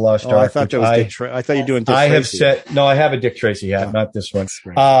Raiders of the Lost Ark. I thought that was I thought you were doing Dick Tracy. I have a Dick Tracy hat, not this one.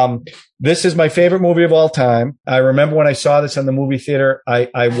 This is my favorite movie of all time. I remember when I saw this in the movie theater, I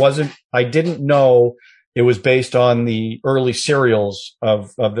didn't know it was based on the early serials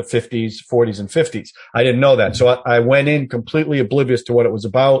of the 50s, 40s, and 50s. I didn't know that. So I went in completely oblivious to what it was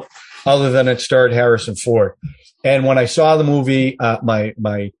about, other than it starred Harrison Ford. And when I saw the movie,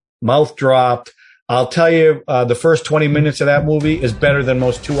 my mouth dropped. I'll tell you, the first 20 minutes of that movie is better than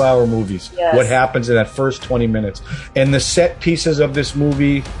most 2-hour movies. Yes. What happens in that first 20 minutes. And the set pieces of this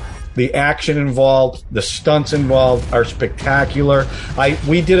movie, the action involved, the stunts involved are spectacular.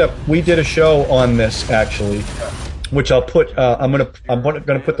 We did a show on this actually, which I'll put. I'm gonna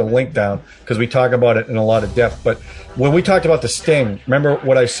put the link down because we talk about it in a lot of depth. But when we talked about The Sting, remember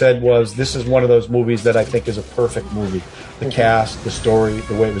what I said was this is one of those movies that I think is a perfect movie. The cast, the story,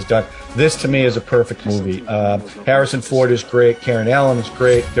 the way it was done. This to me is a perfect movie. Harrison Ford is great. Karen Allen is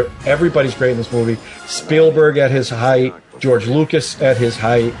great. Everybody's great in this movie. Spielberg at his height. George Lucas at his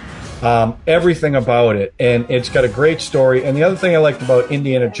height. Everything about it. And it's got a great story. And the other thing I liked about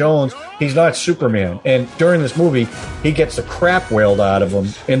Indiana Jones, he's not Superman. And during this movie, he gets the crap wailed out of him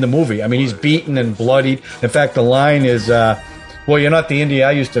in the movie. I mean, he's beaten and bloodied. In fact, the line is, well, you're not the Indy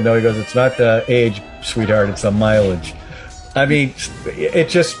I used to know. He goes, it's not the age, sweetheart, it's the mileage. I mean, it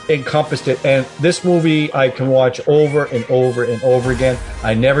just encompassed it. And this movie I can watch over and over and over again.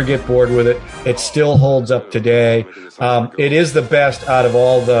 I never get bored with it. It still holds up today. It is the best out of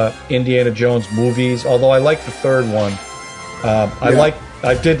all the Indiana Jones movies, although I like the third one.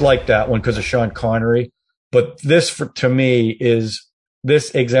 I did like that one because of Sean Connery. But this, to me,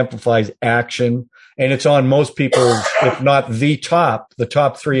 this exemplifies action. And it's on most people's, if not the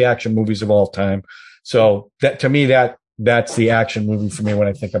top 3 action movies of all time. So that, to me, that's the action movie for me when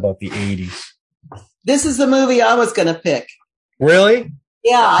I think about the 80s. This is the movie I was going to pick. Really?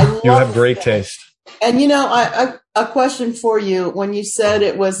 Yeah. You have great taste. And, a question for you. When you said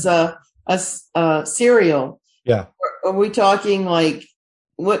it was a cereal. Yeah. Are we talking like,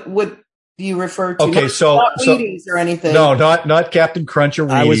 what do you refer to? Okay, not Wheaties or anything. No, not Captain Crunch or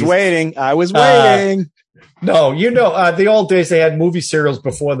Wheaties. I was waiting. No, the old days they had movie cereals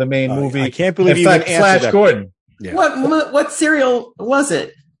before the main movie. I can't believe you even answered Flash that. Gordon. Yeah. What cereal was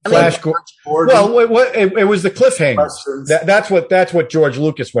it? Flash Gordon. Well, it was the cliffhanger. That's what George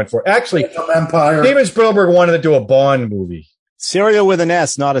Lucas went for. Actually, Empire. Steven Spielberg wanted to do a Bond movie. Cereal with an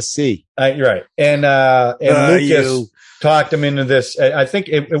S, not a C. You're right. And Lucas talked him into this. I think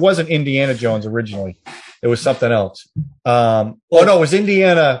it wasn't Indiana Jones originally. It was something else. No, it was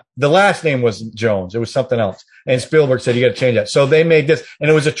Indiana. The last name wasn't Jones. It was something else. And Spielberg said, you got to change that. So they made this, and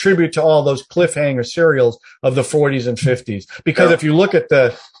it was a tribute to all those cliffhanger serials of the 40s and 50s. Because if you look at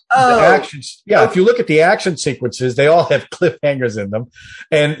the actions, if you look at the action sequences, they all have cliffhangers in them.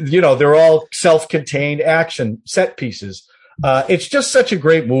 And, they're all self-contained action set pieces. It's just such a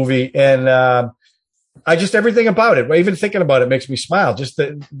great movie. And, everything about it, even thinking about it makes me smile. Just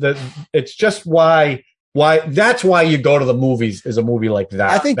it's just why that's why you go to the movies is a movie like that.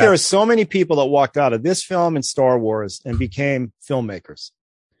 I think there are so many people that walked out of this film and Star Wars and became filmmakers.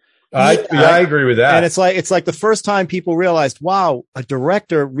 I agree with that. And it's like the first time people realized, wow, a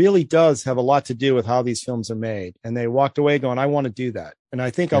director really does have a lot to do with how these films are made. And they walked away going, I want to do that. And I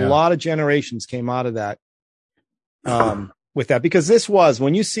think a lot of generations came out of that, with that, because this was,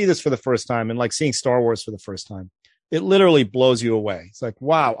 when you see this for the first time and like seeing Star Wars for the first time, it literally blows you away. It's like,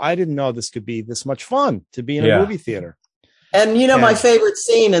 wow, I didn't know this could be this much fun to be in a movie theater. And my favorite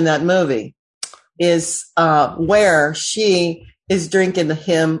scene in that movie is where she is drinking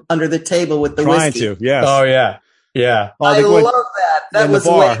him under the table with the Trying whiskey. to, yes. Oh yeah, yeah. Oh, I love that. That in was the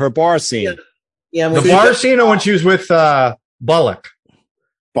bar, way- her bar scene. Yeah, The bar scene or when she was with Bullock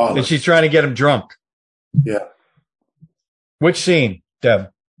and she's trying to get him drunk. Yeah. Which scene,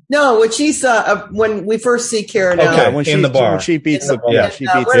 Deb? No, when she's when we first see Karen Okay. Allen. When in the bar. when she beats In the, the- she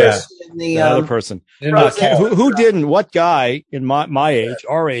and, beats where the, is she? In the, the other person. Roseanne. Who didn't? What guy in my age,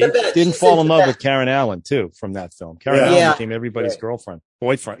 our age, bench. didn't She's fall in in the love bench. with Karen Allen too from that film? Karen Yeah. Allen Yeah. became everybody's girlfriend.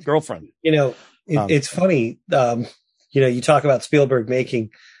 You know, it's funny. You know, you talk about Spielberg making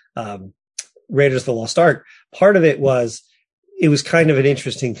Raiders of the Lost Ark. Part of it was kind of an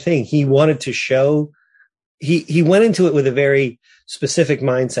interesting thing. He wanted to show. He went into it with a very specific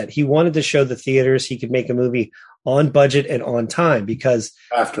mindset. He wanted to show the theaters he could make a movie on budget and on time because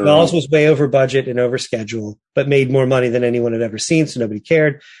Wells was way over budget and over schedule, but made more money than anyone had ever seen, so nobody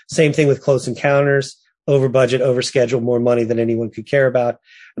cared. Same thing with Close Encounters, over budget, over schedule, more money than anyone could care about.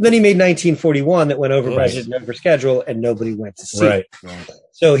 And then he made 1941 that went over budget and over schedule, and nobody went to see it.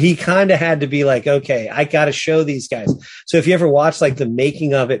 So he kind of had to be like, okay, I got to show these guys. So if you ever watch like the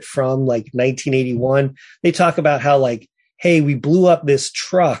making of it from like 1981, they talk about how like, hey, we blew up this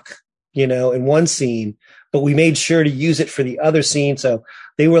truck, you know, in one scene, but we made sure to use it for the other scene. So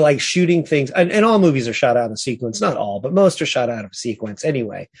they were like shooting things, and all movies are shot out of sequence, not all, but most are shot out of sequence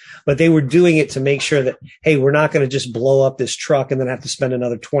anyway. But they were doing it to make sure that, hey, we're not going to just blow up this truck and then have to spend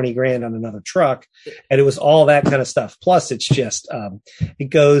another 20 grand on another truck. And it was all that kind of stuff. Plus it's just, it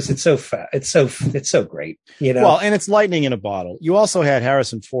goes, it's so great, you know? Well, and it's lightning in a bottle. You also had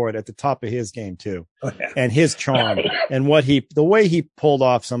Harrison Ford at the top of his game too, and his charm and the way he pulled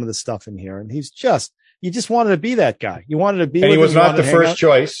off some of the stuff in here. And you just wanted to be that guy. You wanted to be. And he was not the first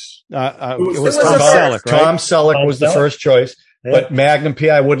choice. It was Tom Selleck, right? Tom Selleck was the first choice, but Magnum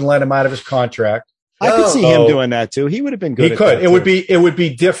PI wouldn't let him out of his contract. I could see him doing that too. He would have been good. He could. It would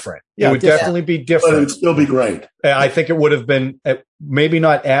be different. Yeah, it would definitely be different. But it would still be great. I think it would have been maybe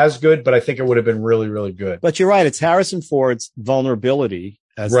not as good, but I think it would have been really, really good. But you're right. It's Harrison Ford's vulnerability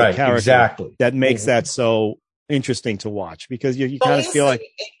as the character that makes that so interesting to watch because you kind of feel like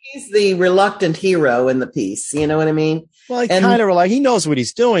he's the reluctant hero in the piece. You know what I mean? Well, he knows what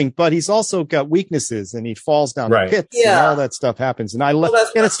he's doing, but he's also got weaknesses and he falls down the pits and all that stuff happens. And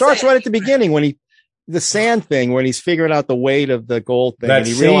and it starts right at the beginning when the sand thing, when he's figuring out the weight of the gold thing. That and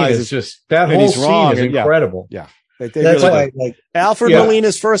he scene realizes is just, that whole scene is incredible. Yeah. That's why, Alfred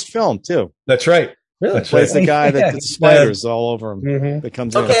Molina's first film too. That's right. Really? Plays the guy that the spiders all over him that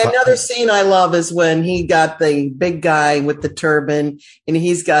comes in. Okay, another scene I love is when he got the big guy with the turban and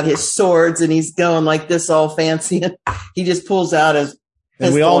he's got his swords and he's going like this all fancy and he just pulls out his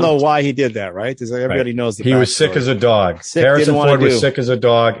and we all know why he did that, right? Because everybody knows he was sick as a dog. Sick, Harrison Ford was sick as a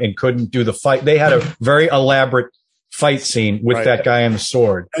dog and couldn't do the fight. They had a very elaborate fight scene with that guy on the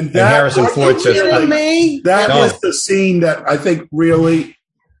sword. And Harrison Ford says, that was the scene that I think really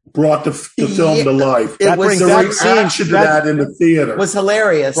brought the film to life. It was the reaction to that in the theater was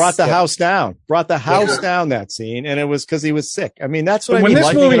hilarious. Brought the house down. That scene, and it was because he was sick. I mean, that's what when I mean.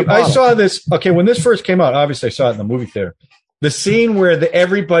 This movie, I saw this. Okay, when this first came out, obviously I saw it in the movie theater. The scene where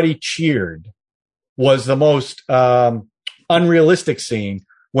everybody cheered was the most unrealistic scene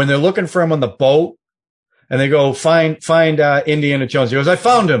when they're looking for him on the boat, and they go find Indiana Jones. He goes, "I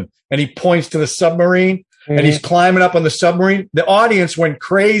found him," and he points to the submarine. And he's climbing up on the submarine. The audience went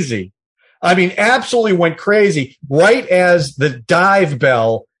crazy. I mean, absolutely went crazy right as the dive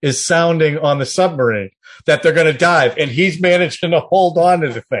bell is sounding on the submarine that they're going to dive. And he's managing to hold on to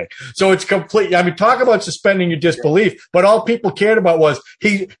the thing. So it's complete. I mean, talk about suspending your disbelief. But all people cared about was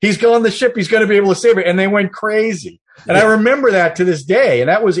he's going on the ship. He's going to be able to save it. And they went crazy. And I remember that to this day. And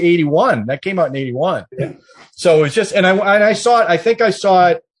that was 81. That came out in 81. Yeah. So it was just, and I saw it. I think I saw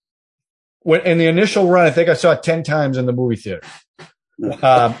it. In the initial run, I think I saw it 10 times in the movie theater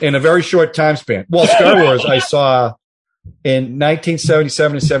in a very short time span. Well, Star Wars, I saw in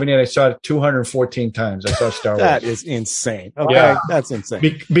 1977 and 78, I saw it 214 times. I saw Star Wars. That is insane. Okay, yeah. That's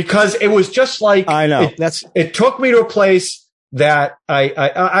insane. Because it was just like, I know. It took me to a place that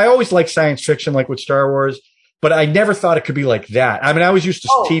I always like science fiction, like with Star Wars. But I never thought it could be like that. I mean, I was used to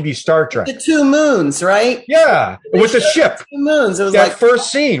TV Star Trek. The two moons, right? Yeah, with the ship. Two moons. It was that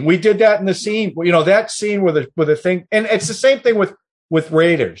first scene. We did that in the scene. You know, that scene with a thing, and it's the same thing with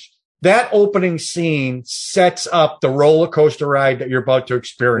Raiders. That opening scene sets up the roller coaster ride that you're about to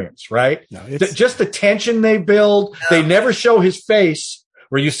experience, right? No, just the tension they build. No. They never show his face.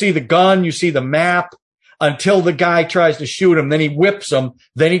 Where you see the gun, you see the map. Until the guy tries to shoot him, then he whips him,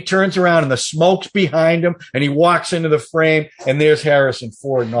 then he turns around and the smoke's behind him and he walks into the frame and there's Harrison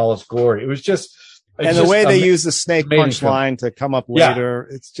Ford in all his glory. It was just, And the way they use the snake amazing punch film. line to come up Yeah. later,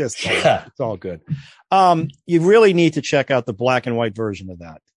 it's just, Yeah. it's all good. You really need to check out the black and white version of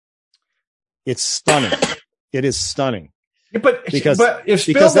that. It's stunning. It is stunning. But Because if that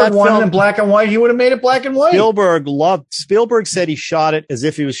Spielberg wanted film- in black and white, he would have made it black and white. Spielberg said he shot it as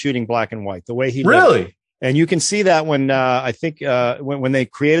if he was shooting black and white, the way he lived. Really? And you can see that when I think when they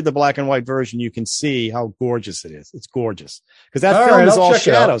created the black and white version, you can see how gorgeous it is. It's gorgeous because that All film right, is I'll all check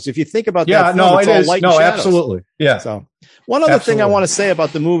it out. shadows. If you think about Yeah, that film, no, it's it all is. light No, and shadows. absolutely. Yeah. So one other thing I Absolutely. want to say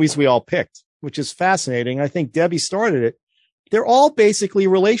about the movies we all picked, which is fascinating. I think Debbie started it. They're all basically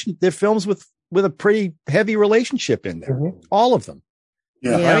they're films with a pretty heavy relationship in there. Mhm. All of them.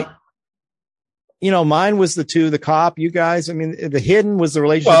 Yeah. Right? Mine was the cop, you guys. I mean, the hidden was the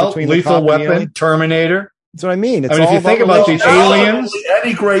relationship Well, between the Lethal cop and the alien. Weapon, Terminator. That's what I mean. It's I mean, if all you think about these relationship. aliens.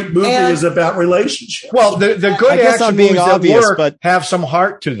 Any great movie And- is about relationships. Well, the I good guess action I'm being movies obvious, that work but- have some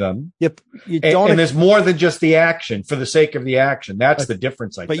heart to them. you And, don't, and there's more than just the action for the sake of the action. That's the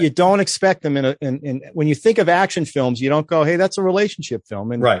difference, I but think. you don't expect them in when you think of action films, you don't go, "Hey, that's a relationship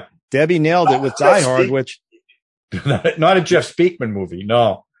film." And Right. Debbie nailed it with Die Hard, which Not a Jeff Speakman movie,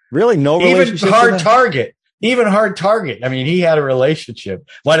 no. really no Even relationship. to Hard that. Target. Even Hard Target. I mean, he had a relationship.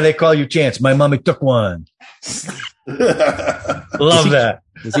 Why do they call you Chance? My mommy took one. Love that.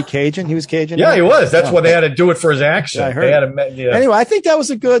 Was he Cajun? He was Cajun. Yeah, he was. That's Oh. why they had to do it for his action. Yeah, I heard They had it. to, yeah. Anyway, I think that was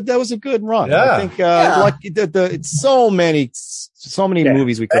a good run. Yeah. I think like it's so many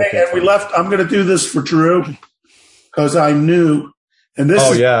movies we could have Hey, and we left. I'm going to do this for Drew because I knew, and this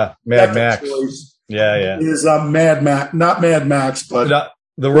Oh is yeah, Mad second Max. choice Yeah, yeah. is Mad Max, not Mad Max, but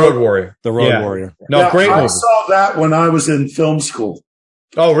The Road Warrior. The Road Yeah. Warrior. No, yeah, great I movie. saw that when I was in film school.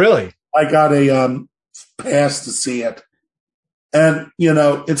 Oh, really? I got a pass to see it, and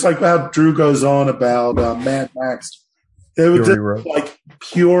it's like how Drew goes on about Mad Max. It was Fury just Road. like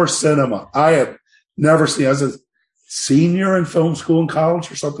pure cinema. I had never seen. I was a senior in film school in college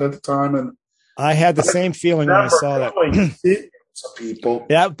or something at the time, and I had the same feeling when I saw that. Some people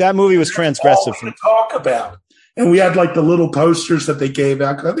That movie was all transgressive. we talk about, and we had like the little posters that they gave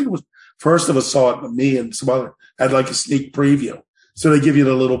out. 'Cause I think it was first of us saw it, me and some other had like a sneak preview. So they give you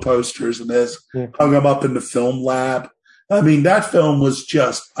the little posters and hung them up in the film lab. I mean, that film was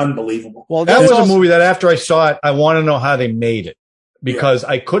just unbelievable. Well, That was a also- movie that after I saw it, I want to know how they made it because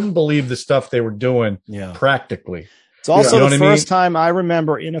I couldn't believe the stuff they were doing Yeah. practically. It's also You know the what I mean? first time I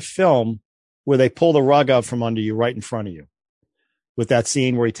remember in a film where they pull the rug out from under you right in front of you with that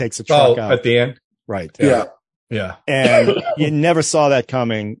scene where he takes the truck out. At the end? Right. Yeah. Yeah. And you never saw that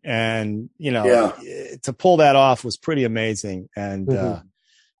coming. And, to pull that off was pretty amazing. And,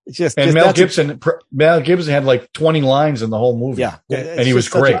 it's just, And that's Mel Gibson had like 20 lines in the whole movie. yeah. And It's he was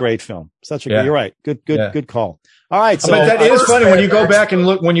just such great. a great film. Yeah. You're right. Good Yeah. call. All right. So but that is first funny when you Mad go Max- back and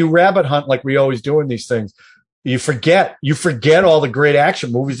look, when you rabbit hunt like we always do in these things, you forget all the great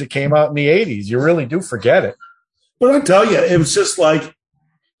action movies that came out in the 80s. You really do forget it. But I tell you, it was just like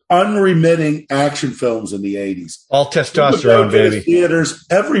unremitting action films in the 80s. All You would go testosterone, to the baby. theaters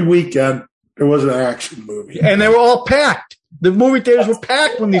every weekend. There was an action movie. And they were all packed. The movie theaters were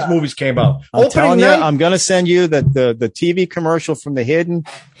packed when these movies came out. I'm telling you, night, I'm going to send you the TV commercial from The Hidden.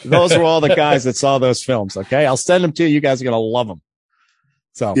 Those were all the guys that saw those films. Okay. I'll send them to you. You guys are going to love them.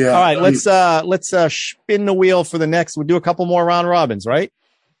 So, Yeah. all right, let's spin the wheel for the next. We'll do a couple more round robins, right?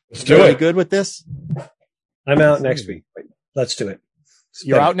 let's do Everybody it. good with this? I'm out next week. Let's do it.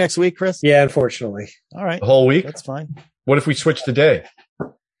 You're out next week, Chris? Yeah, unfortunately. All right. The whole week. That's fine. What if we switch the day?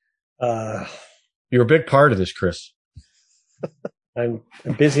 You're a big part of this, Chris. I'm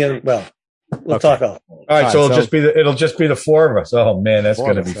busy on, we'll Okay. talk off. All right, so so- it'll just be the four of us. Oh man, that's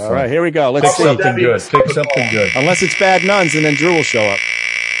going to be fun. All right, here we go. Let's Pick see. something good. Pick something good. Unless it's Bad Nuns, and then Drew will show up.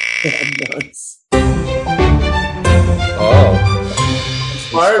 Oh,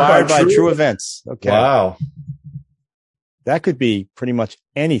 Inspired by true events. Okay. wow. That could be pretty much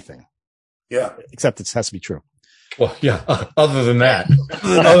anything, Yeah. except it has to be true. Well, yeah. Other than that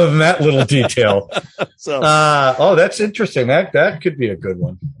little detail. So, That's interesting. That could be a good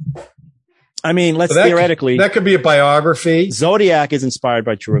one. I mean, let's So that theoretically, that could be a biography, Zodiac is inspired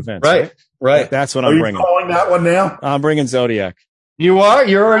by true events. right? Right. That's what Are I'm you bringing. calling that one now? I'm bringing Zodiac. You are?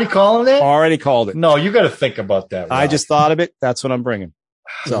 You're already calling it? Already called it. No, you got to think about that. I Rob. just thought of it. That's what I'm bringing.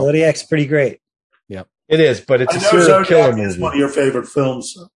 So, Zodiac's pretty great. it is, but it's I a know serial killer Zodiac is movie. one of your favorite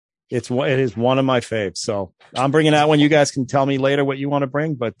films. it is one of my faves. So I'm bringing that one. You guys can tell me later what you want to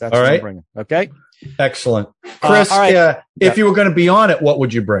bring, but that's All what I'm right. bringing. Okay. Excellent, Chris. all right. If you were going to be on it, what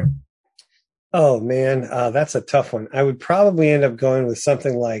would you bring? Oh man, that's a tough one. I would probably end up going with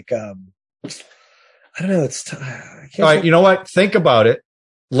something like, I don't know. I can't All right, think- you know what? Think about it.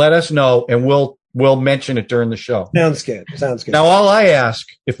 Let us know, and we'll we'll mention it during the show. Sounds good. Now, all I ask,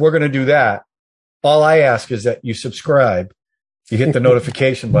 if we're going to do that, all I ask is that you subscribe, you hit the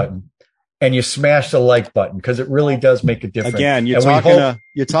notification button, and you smash the like button, because it really does make a difference. Again, you're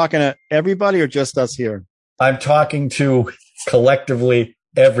talking to everybody or just us here? I'm talking to collectively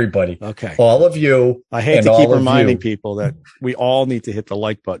everybody. Okay. All of you. I hate to keep reminding people that we all need to hit the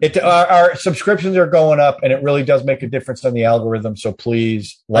like button. Our subscriptions are going up, and it really does make a difference on the algorithm. So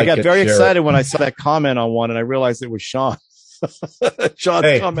please like it. I got very excited when I saw that comment on one, and I realized it was Sean.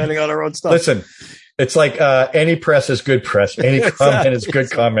 Sean's commenting on our own stuff. Listen, it's like any press is good press. Any comment is good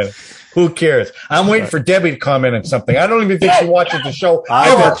comment. Who cares? I'm waiting for Debbie to comment on something. I don't even think she watches the show.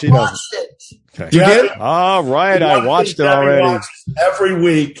 I bet she doesn't. Okay. You did? All right. I watched it already. Every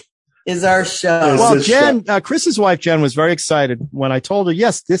week is our show. Well, Jen, Chris's wife, Jen, was very excited when I told her,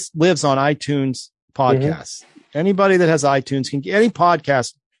 yes, this lives on iTunes podcasts. Mm-hmm. Anybody that has iTunes can get any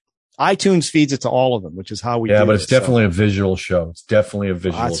podcast. iTunes feeds it to all of them, which is how we do it. Yeah, but it's definitely a visual show. It's definitely a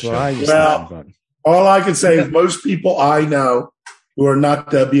visual That's show. What I used to think about. All I can say is most people I know who are not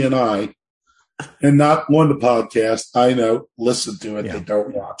Debbie and I, and not on the podcast, I know, listen to it. Yeah. They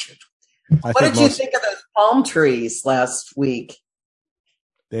don't watch it. What did you think of those palm trees last week?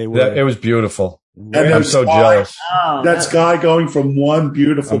 It was beautiful. And I'm so jealous. That sky going from one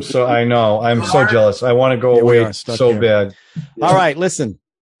beautiful. I know. I'm so jealous. I want to go away so bad. Yeah. All right. Listen,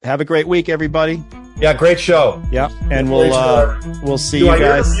 have a great week, everybody. Yeah. Great show. Yeah. And we'll see you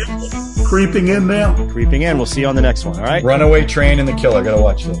guys. Creeping in now. Creeping in. We'll see you on the next one. All right. Runaway Train and The Killer. Gotta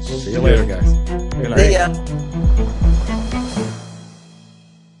watch this. See you later, guys. Good night. See ya.